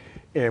Security,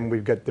 and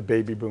we've got the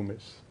baby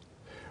boomers.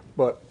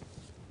 But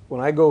when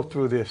I go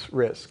through this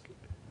risk,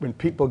 when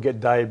people get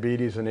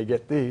diabetes and they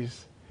get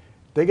these,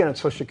 they get on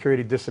Social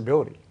Security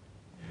disability.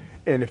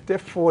 And if they're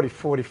 40,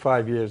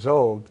 45 years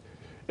old,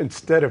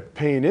 instead of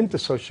paying into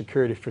Social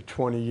Security for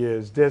 20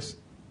 years, they're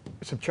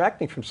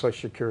subtracting from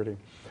Social Security.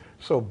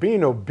 So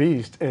being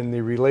obese and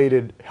the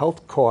related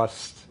health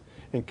costs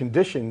and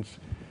conditions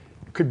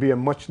could be a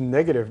much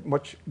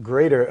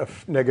greater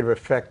negative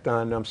effect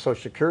on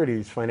Social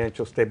Security's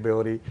financial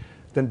stability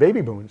than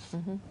baby boomers.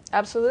 Mm-hmm.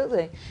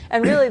 Absolutely.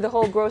 And really the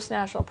whole gross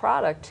national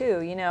product too,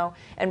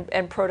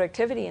 and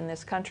productivity in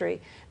this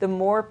country. The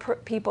more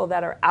people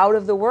that are out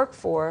of the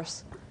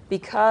workforce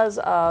because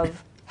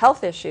of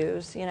health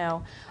issues,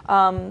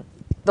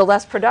 the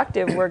less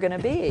productive we're going to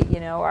be.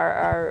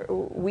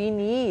 We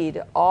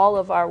need all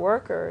of our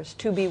workers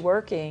to be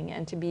working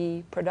and to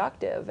be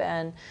productive.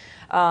 And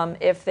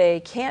if they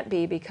can't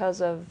be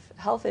because of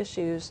health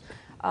issues,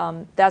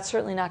 that's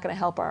certainly not going to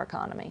help our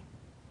economy.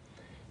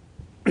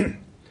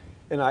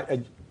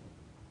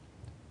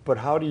 But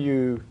how do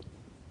you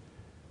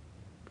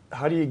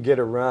get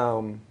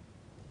around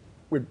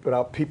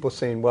without people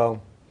saying,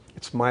 well,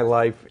 it's my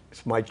life,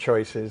 it's my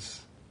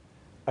choices,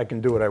 I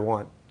can do what I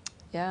want?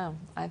 Yeah,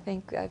 I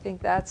think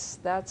that's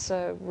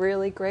a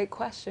really great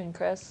question,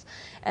 Chris.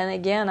 And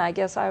again, I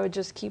guess I would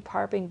just keep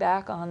harping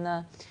back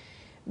on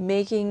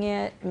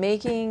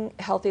making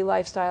healthy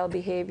lifestyle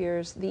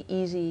behaviors the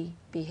easy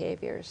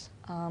behaviors,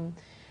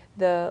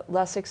 the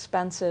less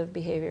expensive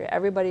behavior.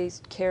 Everybody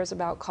cares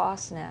about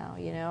costs now,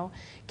 you know.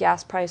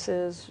 Gas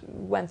prices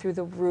went through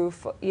the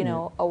roof, you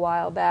know, a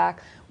while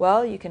back.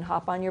 Well, you can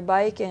hop on your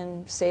bike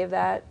and save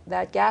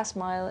that gas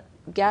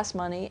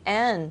money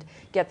and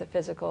get the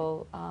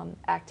physical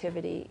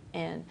activity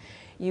in.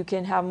 You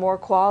can have more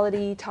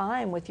quality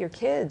time with your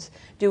kids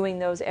doing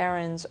those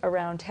errands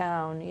around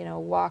town, you know,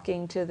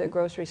 walking to the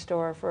grocery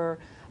store for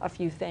a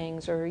few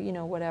things, or, you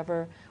know,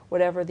 whatever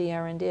the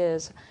errand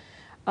is.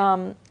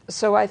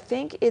 So I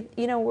think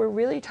we're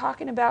really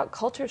talking about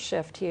culture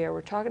shift here.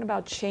 We're talking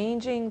about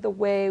changing the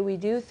way we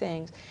do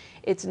things.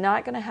 It's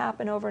not going to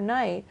happen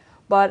overnight,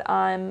 but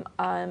I'm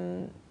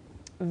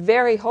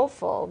very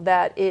hopeful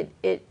that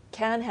it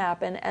can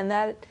happen, and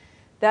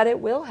that it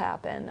will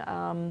happen.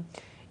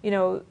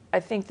 I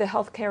think the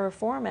Healthcare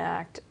Reform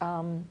Act,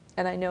 and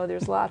I know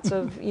there's lots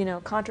of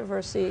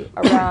controversy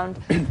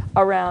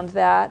around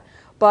that,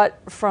 but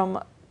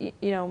from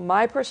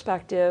my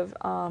perspective,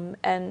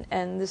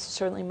 and this is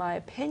certainly my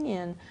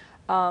opinion,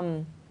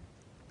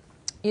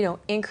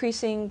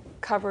 increasing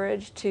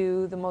coverage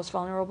to the most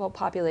vulnerable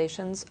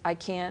populations, I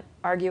can't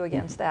argue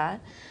against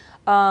that.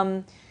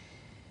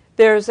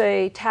 There's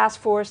a task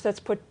force that's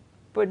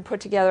been put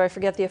together. I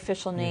forget the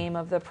official name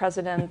of the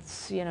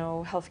president's,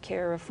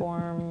 healthcare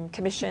reform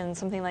commission,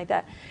 something like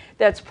that.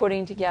 That's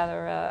putting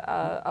together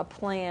a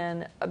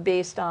plan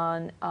based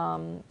on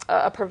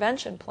a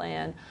prevention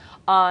plan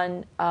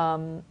on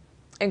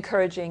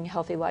encouraging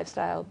healthy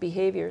lifestyle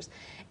behaviors,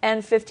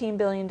 and $15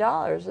 billion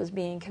is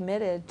being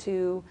committed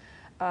to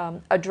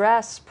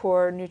address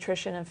poor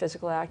nutrition and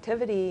physical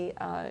activity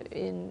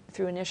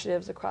through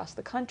initiatives across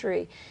the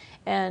country.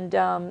 And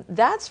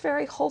that's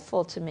very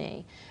hopeful to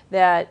me,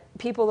 that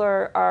people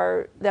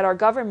that our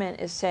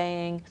government is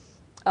saying,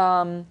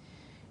 not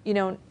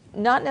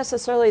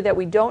necessarily that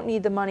we don't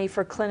need the money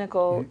for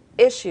clinical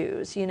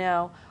issues,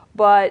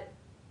 but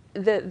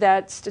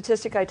that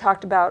statistic I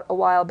talked about a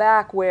while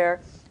back,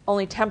 where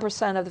only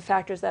 10% of the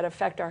factors that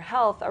affect our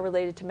health are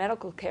related to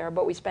medical care,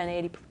 but we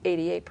spend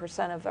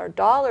 88% of our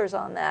dollars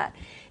on that.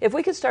 If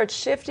we could start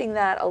shifting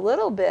that a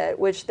little bit,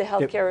 which the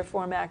Healthcare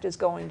Reform Act is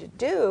going to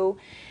do,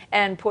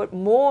 and put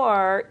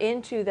more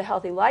into the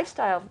healthy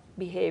lifestyle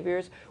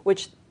behaviors,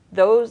 which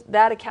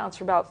that accounts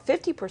for about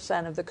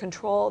 50% of the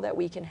control that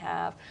we can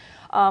have,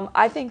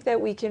 I think that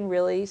we can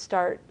really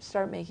start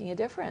making a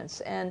difference.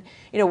 And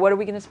what are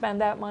we going to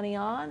spend that money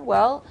on?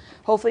 Well,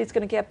 hopefully it's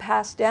going to get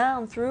passed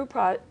down through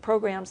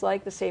programs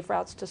like the Safe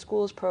Routes to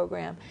Schools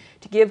program,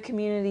 to give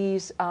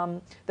communities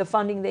the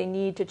funding they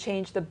need to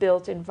change the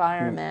built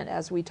environment,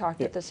 as we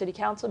talked at the City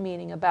Council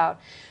meeting about.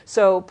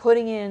 So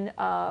putting in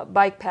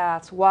bike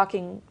paths,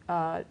 walking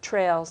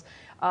trails,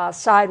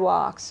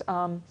 sidewalks,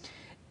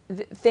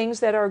 things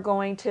that are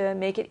going to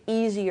make it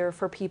easier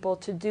for people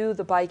to do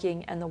the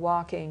biking and the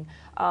walking,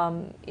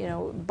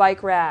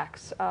 bike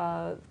racks,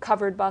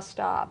 covered bus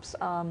stops,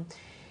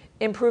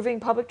 improving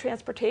public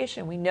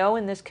transportation. We know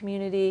in this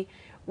community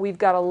we've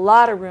got a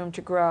lot of room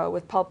to grow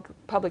with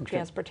public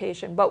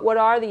transportation, but what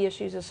are the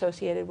issues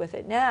associated with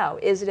it now?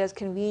 Is it as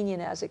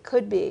convenient as it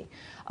could be?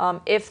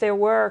 If there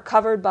were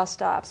covered bus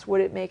stops,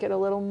 would it make it a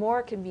little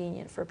more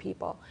convenient for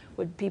people?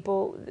 Would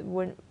people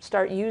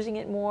start using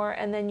it more?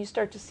 And then you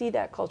start to see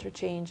that culture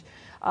change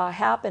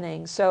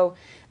happening. So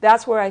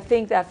that's where I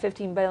think that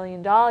 $15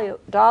 billion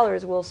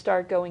will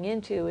start going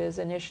into, is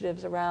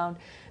initiatives around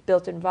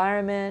built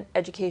environment,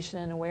 education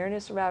and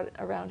awareness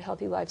around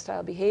healthy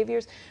lifestyle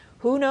behaviors.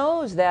 Who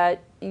knows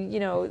that, the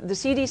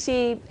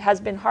CDC has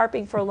been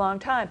harping for a long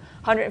time,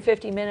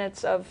 150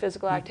 minutes of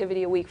physical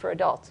activity a week for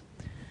adults.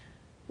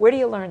 Where do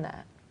you learn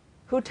that?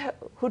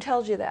 Who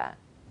tells you that?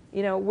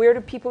 Where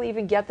do people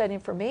even get that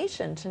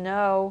information to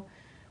know,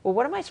 well,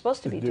 what am I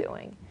supposed to be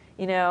doing?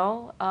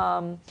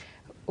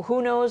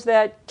 Who knows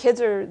that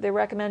the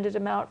recommended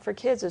amount for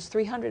kids is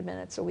 300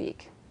 minutes a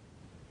week?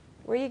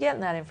 Where are you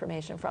getting that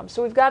information from?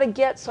 So we've got to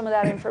get some of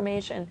that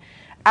information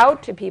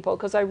out to people,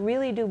 because I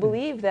really do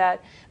believe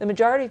that the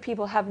majority of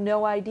people have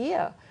no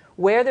idea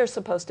where they're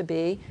supposed to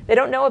be. They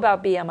don't know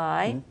about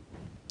BMI.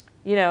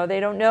 They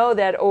don't know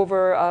that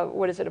over,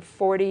 a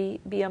 40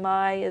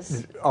 BMI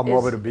is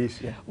morbid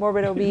obese,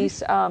 morbid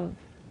obese.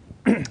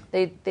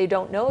 They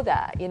don't know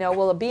that.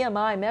 Well, a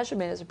BMI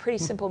measurement is a pretty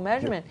simple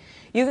measurement.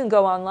 You can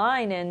go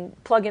online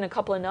and plug in a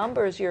couple of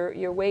numbers,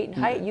 your weight and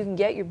height, you can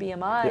get your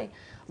BMI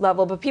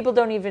level, but people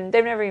they've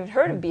never even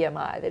heard of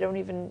BMI. They don't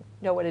even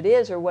know what it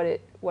is or what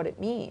it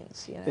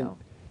means,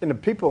 And the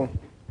people,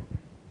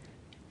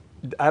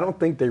 I don't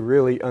think they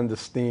really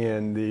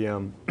understand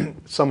the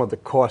some of the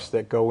costs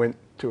that go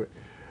into it.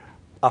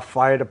 A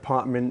fire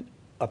department,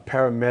 a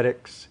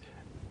paramedics,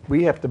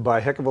 we have to buy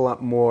a heck of a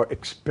lot more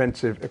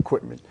expensive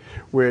equipment.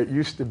 Where it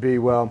used to be,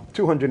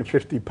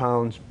 250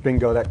 pounds,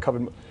 bingo, that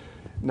covered.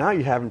 Now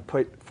you haven't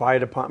put fire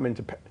department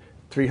to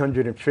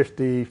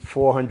 350,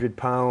 400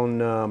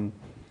 pound,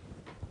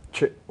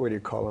 what do you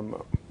call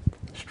them,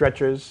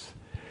 stretchers.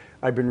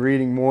 I've been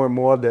reading more and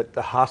more that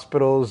the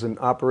hospitals and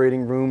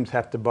operating rooms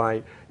have to buy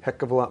a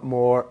heck of a lot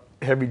more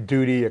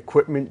heavy-duty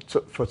equipment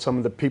for some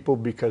of the people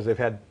because they've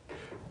had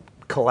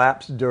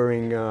collapse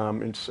during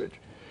insurgency.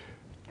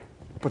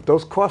 But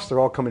those costs are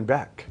all coming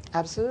back.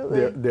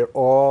 Absolutely. They're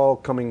all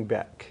coming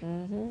back.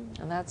 And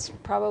that's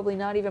probably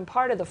not even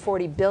part of the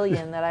 $40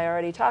 billion that I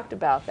already talked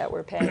about that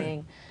we're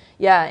paying,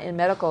 in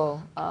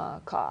medical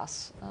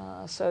costs.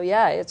 So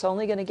it's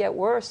only going to get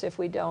worse if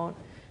we don't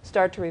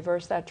start to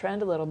reverse that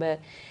trend a little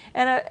bit.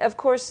 And of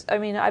course, I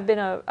mean, I've been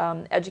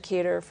an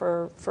educator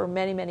for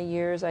many, many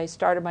years. I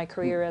started my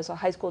career as a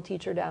high school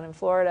teacher down in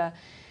Florida.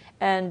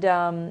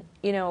 And,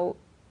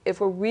 if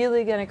we're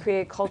really going to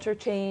create culture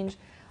change,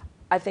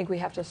 I think we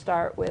have to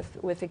start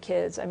with the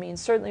kids. I mean,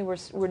 certainly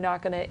we're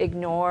not going to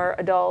ignore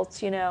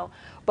adults,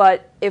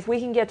 but if we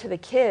can get to the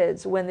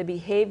kids when the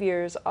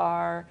behaviors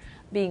are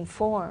being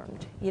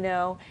formed,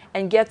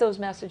 and get those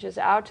messages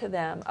out to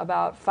them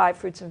about 5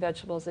 fruits and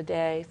vegetables a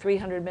day,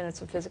 300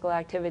 minutes of physical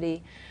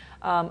activity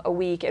a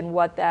week, and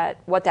what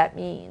that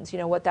means,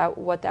 what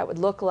that would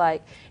look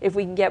like. If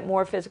we can get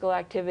more physical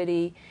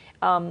activity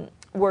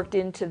worked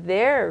into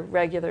their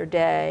regular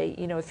day,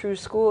 through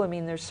school. I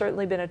mean, there's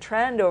certainly been a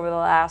trend over the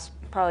last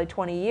probably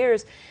 20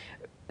 years,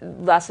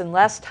 less and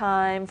less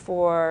time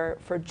for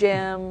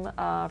gym,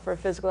 for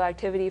physical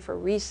activity, for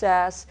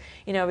recess,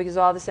 because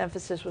all this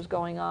emphasis was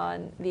going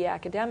on the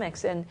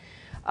academics. And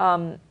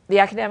the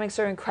academics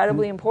are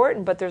incredibly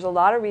important, but there's a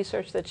lot of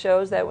research that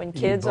shows that when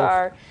kids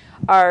are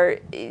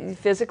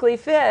physically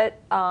fit,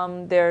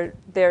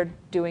 they're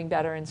doing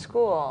better in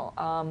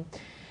school.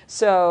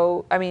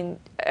 So, I mean,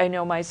 I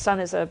know my son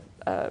is in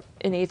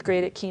 8th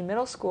grade at Keene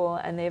Middle School,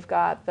 and they've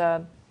got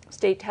the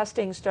state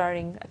testing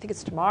starting, I think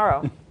it's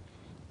tomorrow.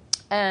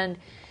 And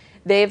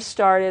they've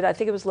started, I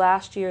think it was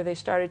last year, they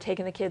started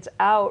taking the kids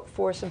out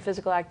for some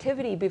physical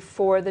activity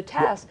before the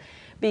test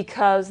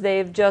because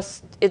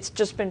it's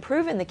just been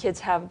proven the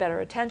kids have a better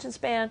attention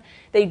span.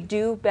 They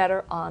do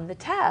better on the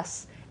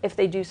tests if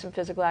they do some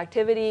physical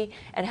activity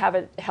and have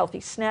a healthy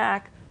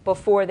snack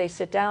before they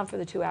sit down for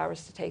the 2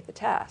 hours to take the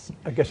test.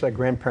 I guess our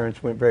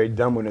grandparents went very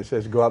dumb when it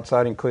says go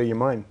outside and clear your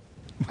mind.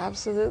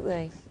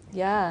 Absolutely.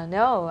 Yeah,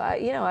 no,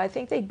 I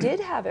think they did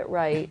have it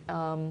right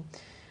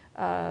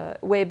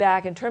way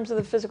back in terms of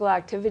the physical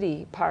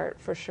activity part,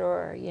 for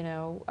sure.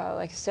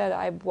 Like I said,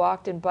 I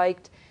walked and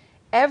biked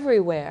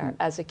everywhere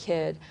as a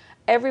kid.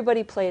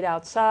 Everybody played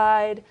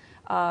outside.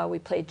 We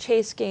played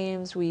chase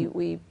games.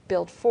 We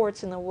built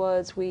forts in the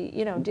woods. We,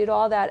 did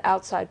all that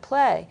outside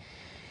play.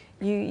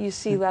 You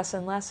see less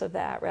and less of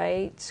that,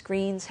 right?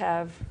 Screens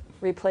have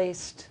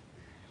replaced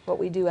what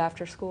we do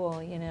after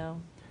school,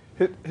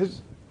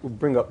 We'll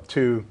bring up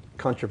 2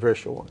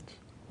 controversial ones.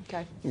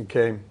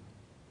 Okay.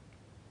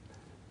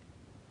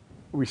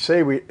 We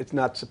say it's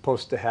not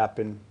supposed to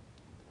happen,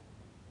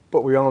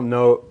 but we all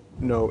know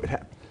it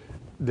happens.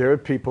 There are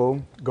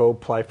people go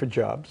apply for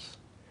jobs,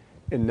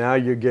 and now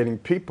you're getting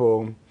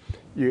people.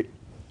 You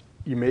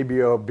may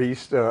be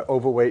obese,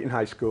 overweight in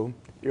high school.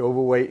 You're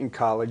overweight in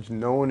college.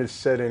 No one has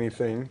said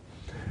anything.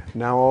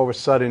 Now all of a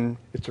sudden,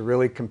 it's a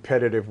really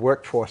competitive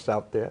workforce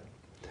out there.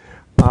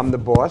 I'm the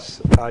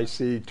boss. I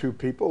see 2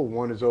 people.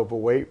 One is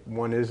overweight,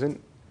 one isn't.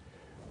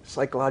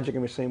 Psychologically,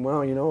 we're saying,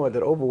 well,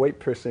 that overweight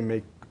person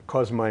may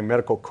cause my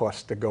medical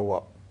costs to go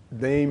up.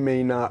 They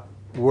may not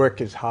work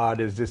as hard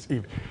as this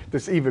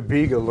Eva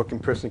Beagle-looking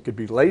person could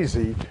be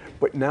lazy,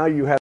 but now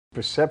you have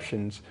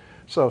perceptions.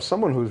 So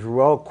someone who's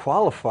well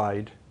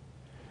qualified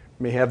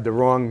may have the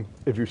wrong,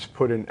 if you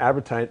put in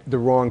advertising, the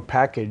wrong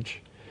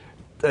package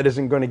that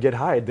isn't going to get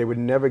hired. They would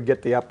never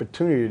get the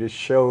opportunity to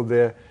show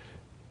their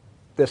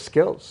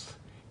skills.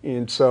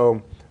 And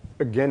so,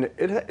 again,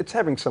 it's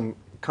having some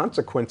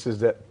consequences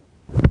that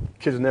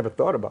kids never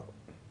thought about.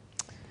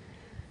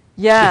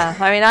 Yeah,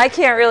 I mean, I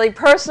can't really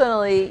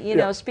personally,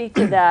 speak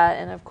to that.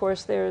 And of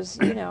course, there's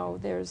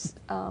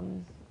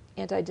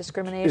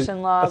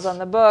anti-discrimination laws on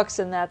the books,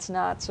 and that's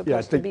not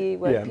supposed to be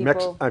what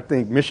people... I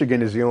think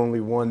Michigan is the only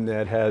one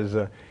that has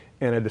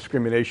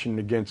anti-discrimination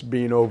against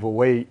being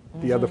overweight.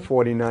 The other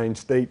 49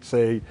 states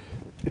say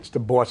it's the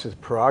boss's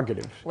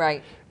prerogative.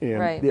 Right,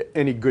 and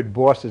any good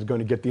boss is going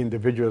to get the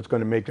individual that's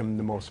going to make them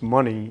the most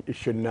money. It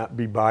should not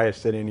be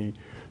biased at any...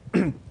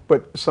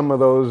 But some of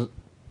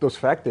those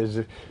factors,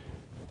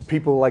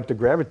 people like to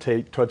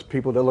gravitate towards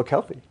people that look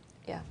healthy.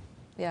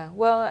 Yeah.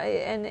 Well,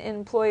 and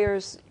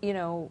employers,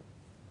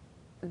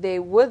 they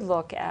would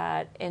look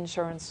at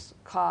insurance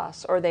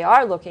costs, or they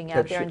are looking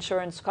at their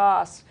insurance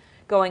costs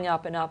going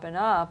up and up and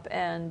up.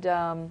 And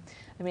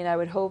I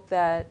would hope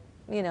that,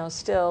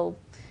 still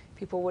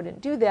people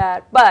wouldn't do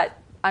that, but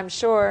I'm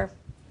sure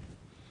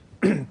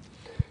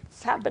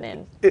it's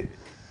happening.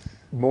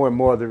 More and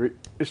more,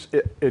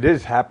 it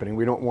is happening.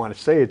 We don't want to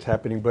say it's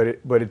happening,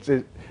 but it's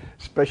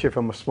especially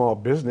from a small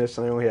business,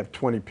 and I only have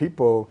 20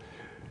 people.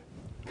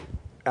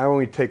 I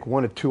only take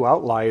 1 or 2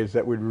 outliers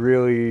that would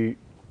really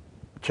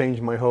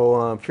change my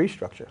whole fee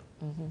structure.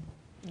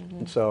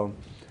 And so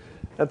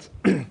that's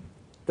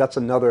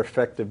another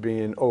effect of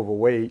being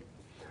overweight.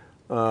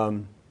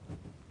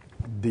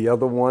 The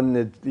other one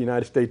that the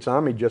United States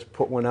Army just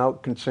put one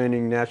out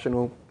concerning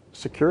national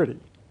security.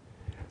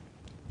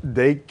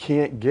 They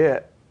can't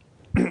get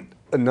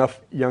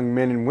enough young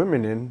men and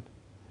women in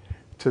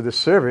to the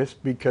service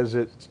because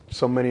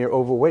so many are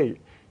overweight.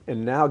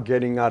 And now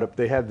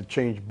they had to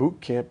change boot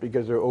camp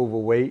because they're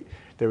overweight.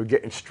 They were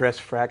getting stress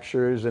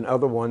fractures and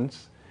other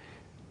ones.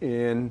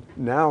 And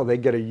now they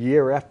get a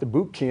year after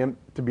boot camp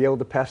to be able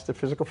to pass the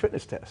physical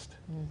fitness test.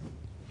 Mm-hmm.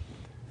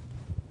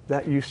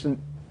 That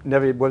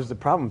never was the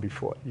problem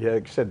before. Yeah,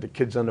 like I said, the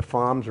kids on the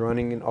farms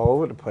running all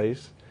over the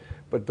place,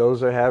 but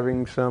those are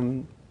having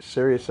some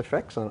serious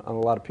effects on a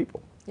lot of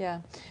people.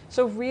 Yeah.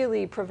 So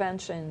really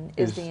prevention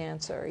is the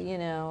answer,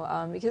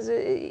 because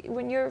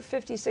when you're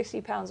 50,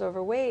 60 pounds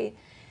overweight,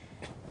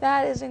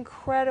 that is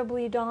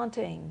incredibly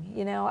daunting.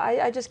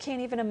 I just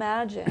can't even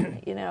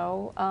imagine,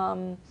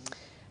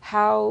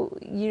 how,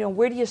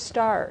 where do you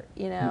start,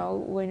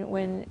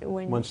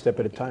 when one step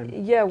at a time.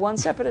 Yeah, one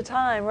step at a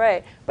time,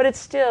 right. But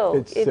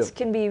it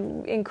can be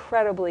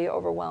incredibly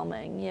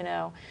overwhelming,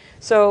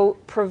 So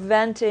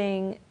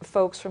preventing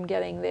folks from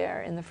getting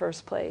there in the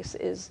first place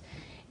is,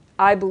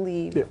 I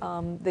believe,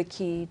 the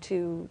key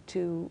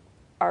to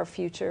our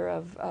future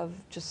of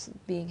just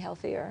being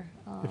healthier.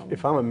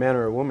 If I'm a man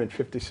or a woman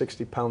 50,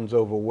 60 pounds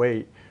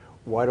overweight,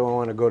 why do I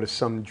want to go to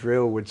some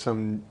drill with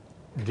some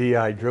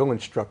DI drill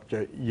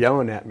instructor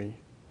yelling at me?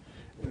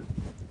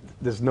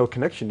 There's no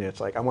connection there. It's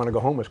like, I want to go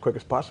home as quick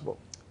as possible.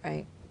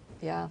 Right,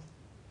 yeah.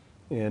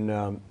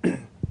 And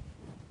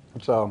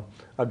so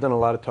I've done a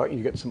lot of talking.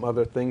 You got some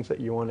other things that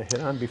you want to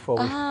hit on before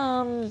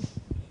we...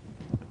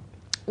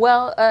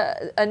 Well,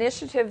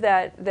 initiative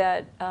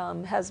that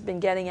has been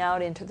getting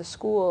out into the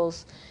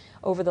schools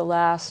over the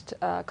last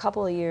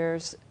couple of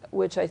years,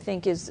 which I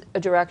think is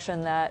a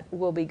direction that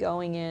we'll be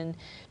going in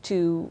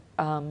to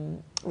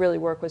really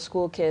work with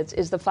school kids,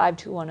 is the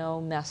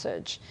 5210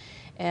 message.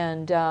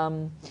 And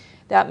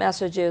that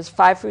message is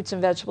 5 fruits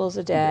and vegetables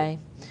a day,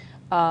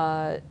 2...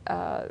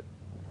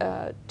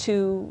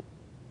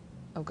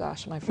 Oh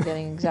gosh, am I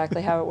forgetting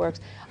exactly how it works?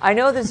 I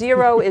know the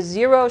 0 is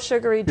 0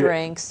 sugary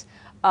drinks,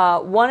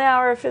 1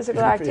 hour of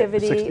physical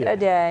activity a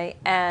day,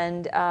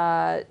 and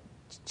less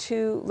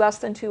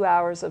than 2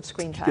 hours of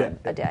screen time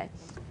a day.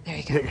 There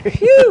you go.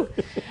 Phew!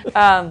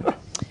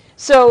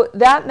 So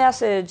that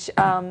message,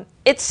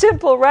 it's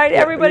simple, right?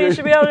 Everybody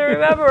should be able to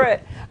remember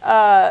it.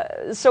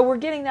 So we're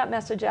getting that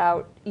message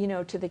out,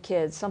 to the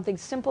kids, something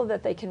simple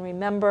that they can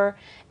remember,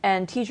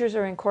 and teachers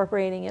are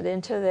incorporating it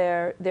into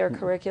their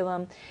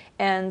curriculum.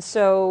 And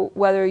so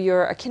whether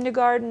you're a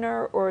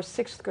kindergartner or a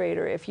 6th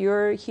grader, if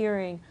you're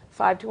hearing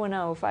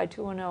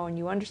 5210, and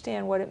you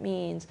understand what it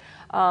means,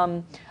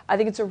 I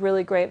think it's a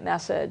really great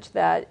message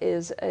that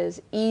is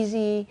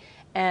easy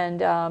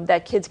and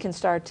that kids can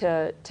start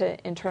to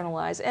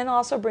internalize, and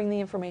also bring the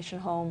information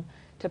home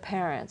to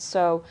parents.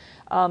 So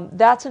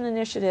that's an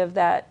initiative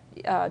that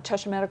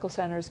Cheshire Medical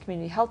Center's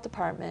Community Health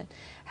Department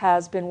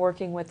has been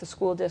working with the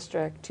school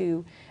district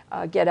to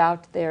get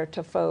out there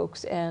to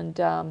folks, and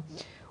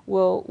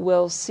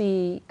we'll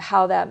see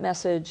how that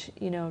message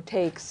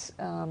takes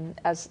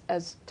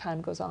as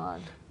time goes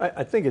on.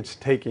 I think it's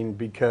taking,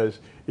 because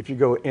if you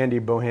go Andy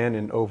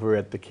Bohannon over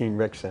at the Keene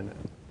Rec Center,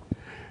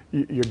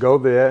 you go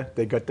there,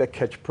 they got that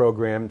catch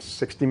program,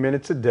 60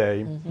 minutes a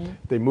day. Mm-hmm.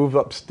 They move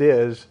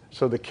upstairs,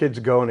 so the kids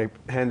go and they're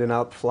handing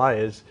out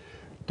flyers.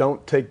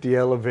 Don't take the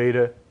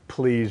elevator,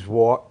 please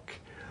walk.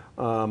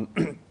 Two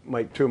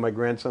of my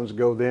grandsons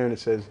go there and it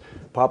says,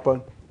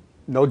 Papa,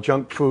 no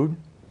junk food,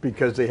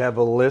 because they have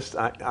a list.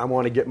 I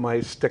want to get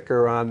my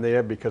sticker on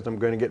there because I'm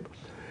going to get...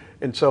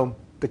 And so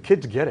the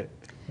kids get it.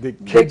 The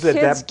kids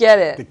get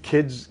it. The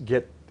kids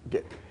get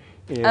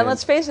and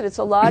let's face it, it's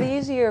a lot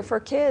easier for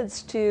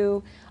kids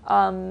to...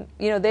 they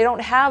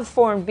don't have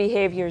formed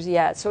behaviors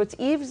yet, so it's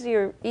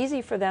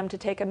easy for them to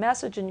take a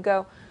message and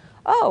go,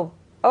 oh,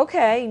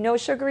 okay, no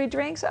sugary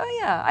drinks? Oh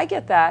yeah, I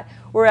get that.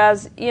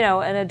 Whereas,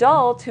 an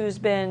adult who's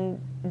been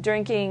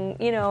drinking,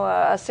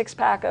 a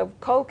 6-pack of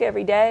Coke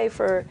every day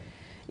for,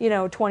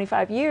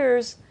 25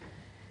 years,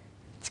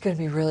 it's going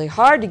to be really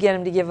hard to get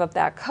him to give up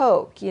that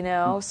Coke,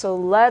 So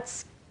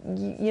let's,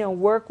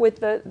 work with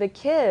the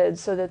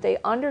kids so that they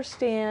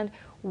understand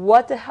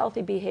what the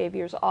healthy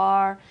behaviors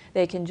are.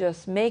 They can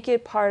just make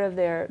it part of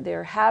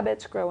their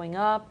habits growing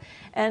up,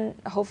 and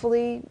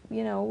hopefully,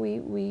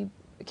 we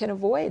can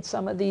avoid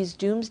some of these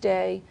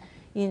doomsday,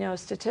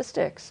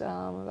 statistics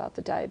about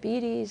the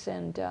diabetes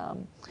and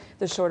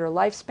the shorter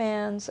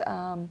lifespans.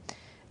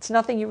 It's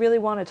nothing you really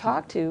want to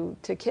talk to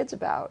kids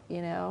about,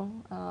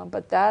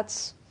 but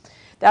that's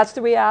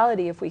the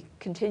reality if we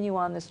continue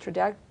on this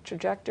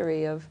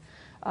trajectory of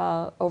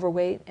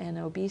overweight and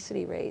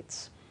obesity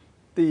rates.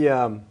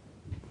 The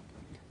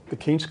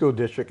Keene School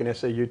District and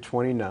SAU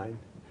 29,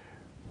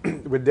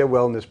 with their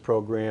wellness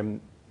program,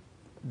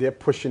 they're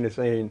pushing it,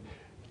 saying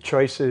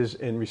choices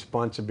and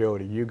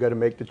responsibility. You got to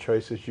make the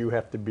choices. You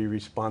have to be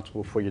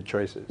responsible for your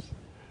choices.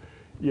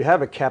 You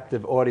have a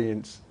captive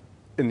audience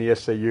in the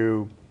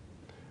SAU,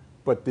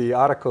 but the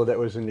article that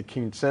was in the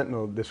Keene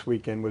Sentinel this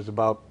weekend was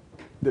about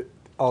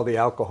all the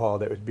alcohol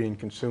that was being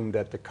consumed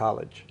at the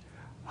college.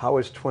 how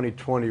is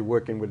 2020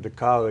 working with the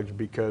college?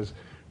 Because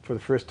for the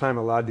first time,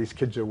 a lot of these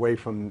kids are away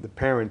from the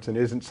parents, and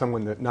isn't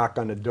someone that knock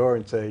on the door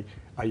and say,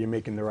 are you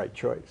making the right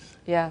choice?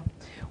 Yeah.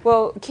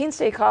 Well, Keene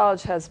State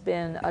College has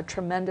been a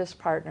tremendous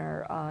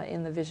partner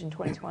in the Vision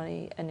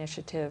 2020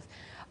 initiative.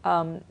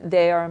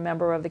 They are a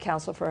member of the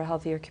Council for a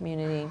Healthier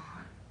Community.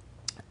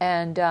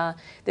 And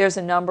there's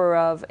a number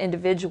of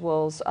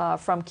individuals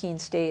from Keene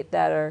State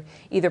that are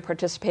either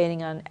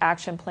participating on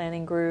action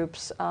planning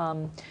groups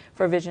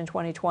for Vision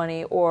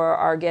 2020 or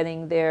are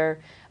getting their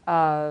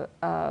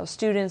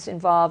students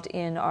involved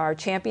in our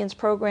Champions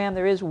program.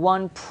 There is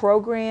one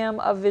program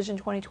of Vision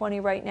 2020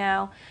 right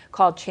now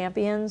called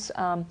Champions,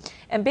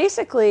 and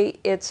basically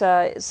it's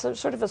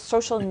sort of a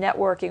social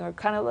networking, or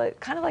kind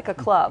of like a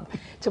club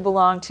to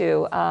belong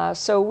to.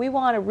 So we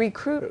want to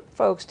recruit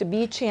folks to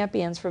be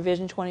champions for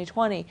Vision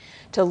 2020,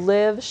 to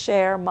live,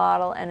 share,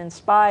 model, and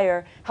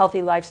inspire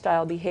healthy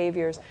lifestyle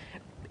behaviors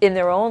in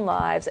their own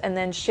lives, and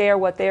then share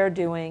what they're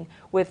doing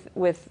with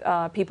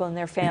people in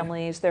their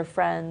families, their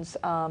friends,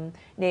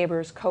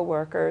 neighbors,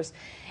 coworkers.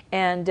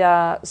 And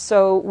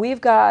so we've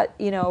got,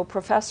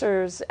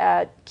 professors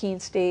at Keene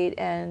State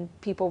and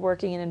people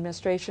working in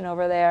administration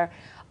over there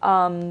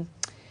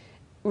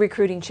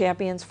recruiting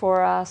champions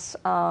for us,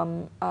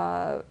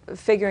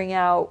 figuring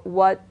out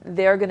what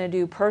they're going to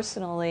do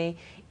personally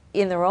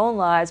in their own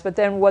lives, but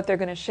then what they're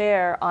going to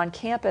share on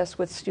campus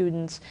with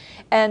students.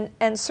 And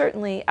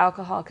certainly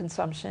alcohol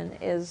consumption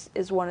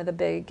is one of the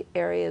big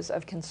areas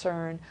of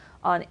concern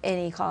on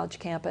any college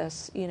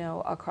campus,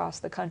 across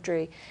the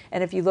country.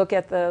 And if you look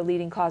at the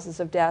leading causes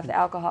of death,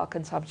 alcohol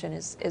consumption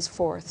is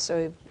fourth.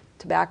 So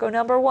tobacco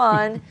number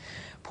one,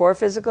 poor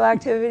physical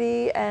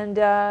activity and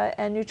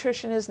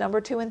nutrition is number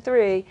 2 and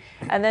 3,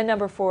 and then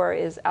number 4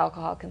 is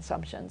alcohol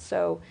consumption.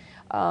 So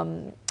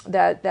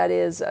that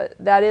is a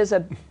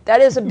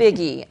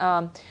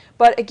biggie.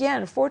 But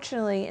again,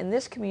 fortunately, in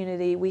this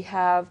community, we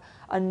have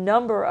a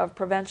number of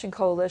prevention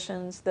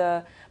coalitions: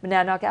 the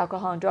Monadnock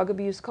Alcohol and Drug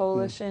Abuse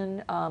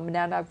Coalition,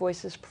 Monadnock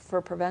Voices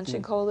for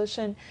Prevention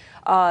Coalition.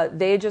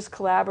 They just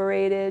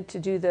collaborated to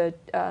do the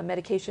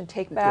medication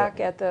take back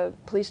at the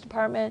police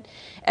department,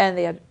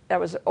 and that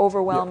was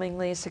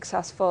overwhelmingly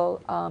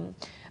successful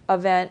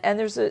event. And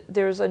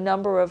there's a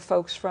number of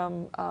folks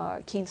from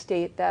Keene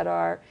State that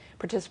are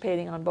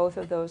participating on both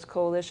of those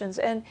coalitions.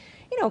 And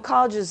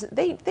colleges,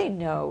 they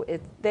know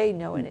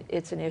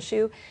it's an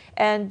issue.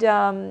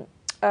 And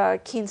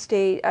Keene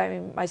State,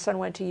 my son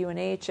went to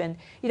UNH, and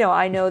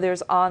I know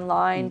there's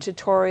online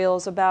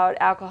tutorials about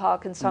alcohol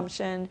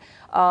consumption.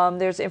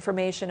 There's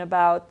information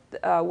about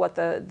what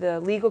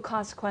the legal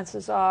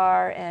consequences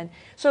are, and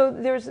so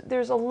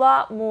there's a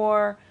lot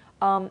more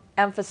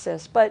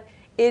emphasis. But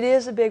it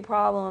is a big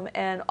problem,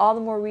 and all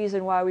the more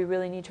reason why we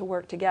really need to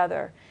work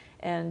together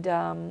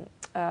and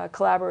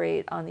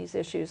collaborate on these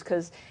issues.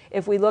 Because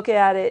if we look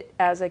at it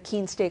as a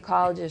Keene State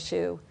College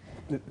issue,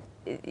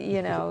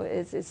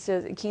 it's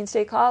just, Keene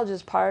State College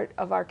is part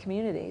of our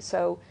community,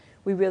 so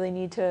we really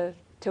need to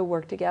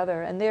work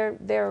together. And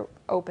they're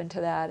open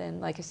to that,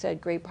 and like I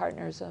said, great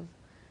partners of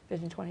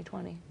Vision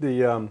 2020. We've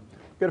got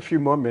a few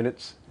more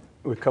minutes.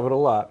 We've covered a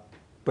lot,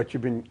 but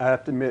I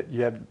have to admit,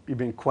 you've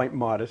been quite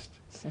modest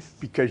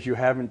because you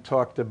haven't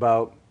talked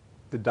about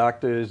the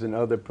doctors and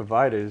other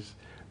providers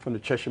from the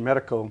Cheshire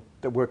Medical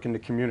that work in the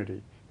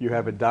community. You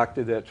have a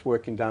doctor that's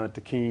working down at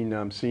the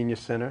Keene Senior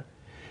Center.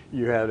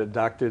 You had a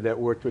doctor that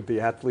worked with the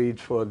athletes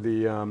for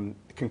the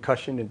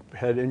concussion and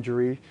head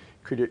injury.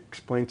 Could you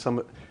explain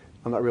some?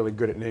 I'm not really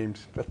good at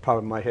names. That's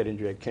probably my head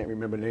injury. I can't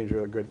remember names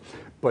really good.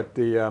 But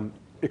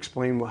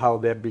explain how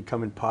they're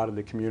becoming part of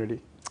the community.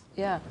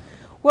 Yeah.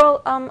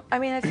 Well,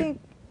 I think,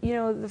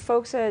 the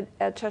folks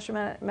at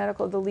Cheshire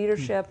Medical, the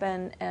leadership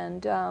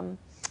and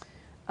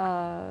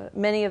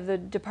many of the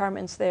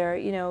departments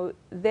there,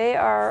 they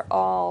are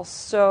all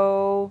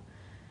so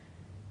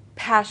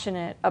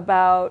passionate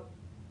about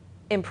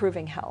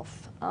improving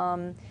health,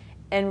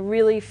 and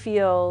really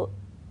feel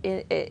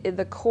in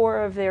the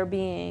core of their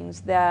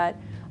beings that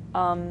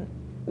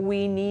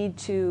we need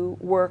to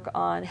work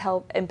on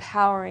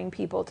empowering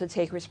people to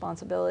take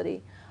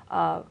responsibility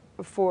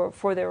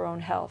for their own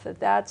health.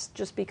 That's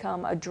just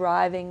become a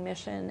driving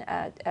mission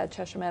at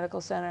Cheshire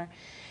Medical Center.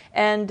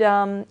 And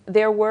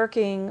they're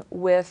working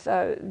with,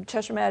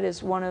 Cheshire Med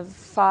is one of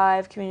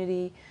 5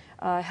 community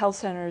health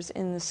centers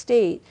in the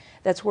state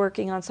that's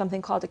working on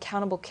something called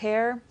accountable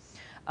care,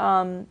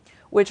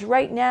 which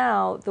right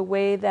now, the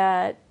way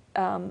that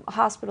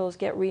hospitals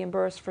get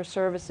reimbursed for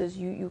services,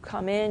 you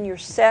come in, you're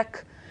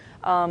sick,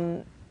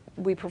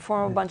 we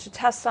perform a bunch of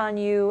tests on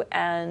you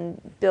and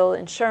bill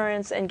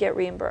insurance and get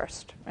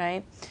reimbursed,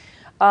 right?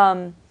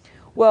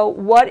 Well,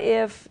 what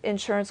if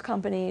insurance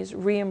companies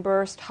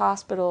reimbursed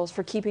hospitals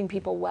for keeping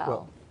people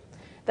well?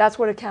 That's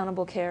what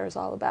accountable care is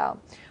all about.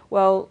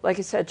 Well, like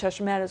I said,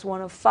 Cheshire Med is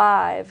one of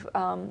 5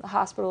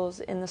 hospitals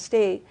in the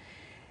state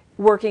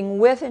working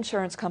with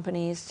insurance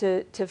companies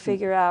to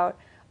figure out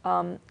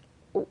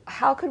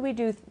how could we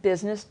do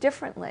business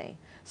differently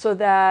so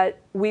that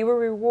we were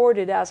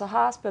rewarded as a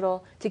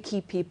hospital to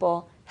keep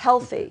people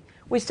healthy.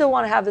 we still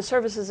want to have the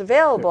services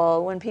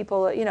available when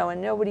people,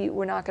 and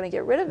we're not going to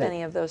get rid of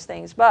any of those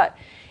things. But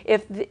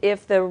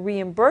if the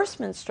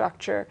reimbursement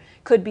structure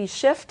could be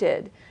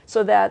shifted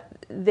so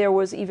that there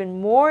was even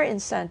more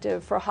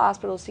incentive for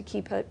hospitals to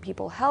keep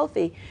people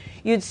healthy,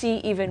 you'd see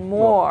even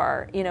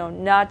more,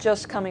 not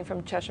just coming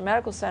from Cheshire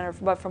Medical Center,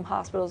 but from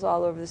hospitals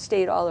all over the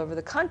state, all over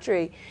the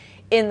country,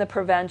 in the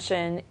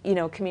prevention,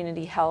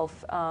 community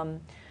health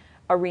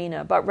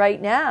arena. But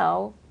right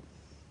now,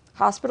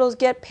 hospitals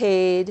get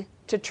paid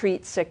to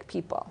treat sick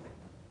people.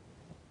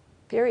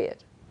 Period.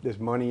 There's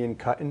money in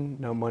cutting,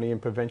 no money in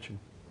prevention.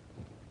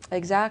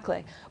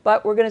 Exactly.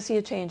 But we're going to see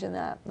a change in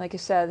that. Like I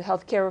said, the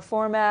Healthcare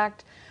Reform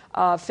Act,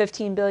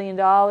 $15 billion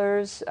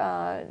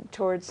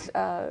towards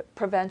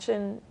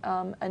prevention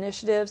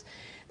initiatives.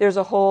 There's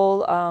a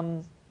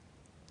whole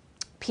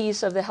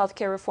piece of the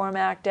Healthcare Reform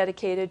Act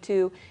dedicated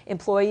to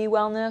employee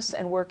wellness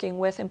and working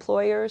with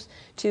employers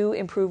to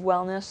improve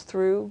wellness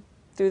through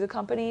the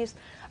companies.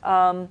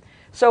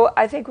 So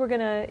I think we're going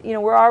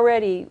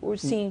to, we're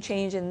seeing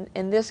change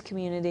in this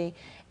community,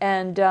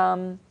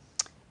 and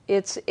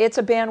it's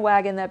a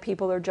bandwagon that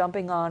people are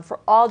jumping on for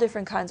all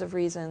different kinds of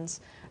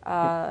reasons,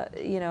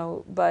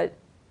 but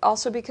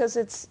also because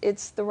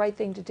it's the right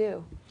thing to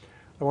do.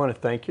 I want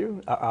to thank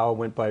you. Our hour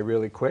went by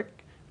really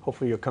quick.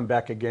 Hopefully you'll come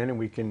back again and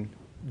we can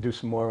do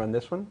some more on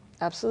this one.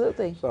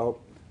 Absolutely.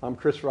 So I'm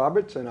Chris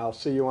Roberts, and I'll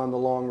see you on the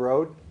long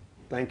road.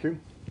 Thank you.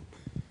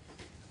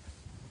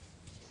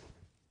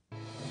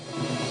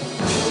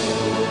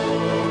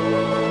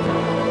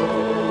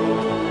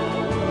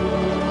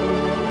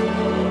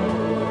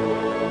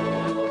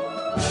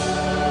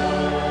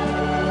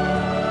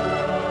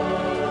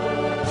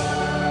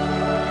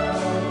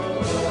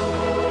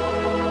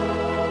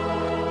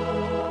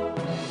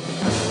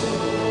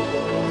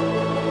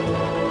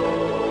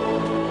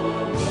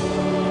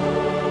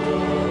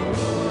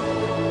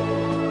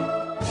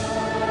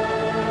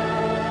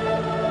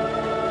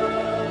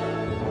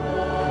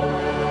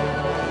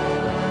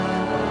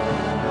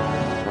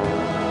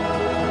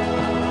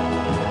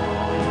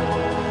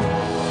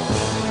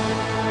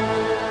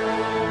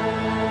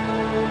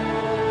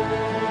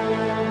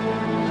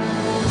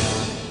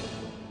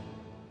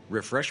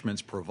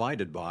 Refreshments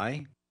provided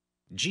by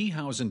G.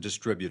 Housen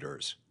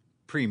Distributors.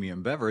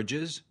 Premium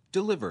beverages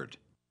delivered.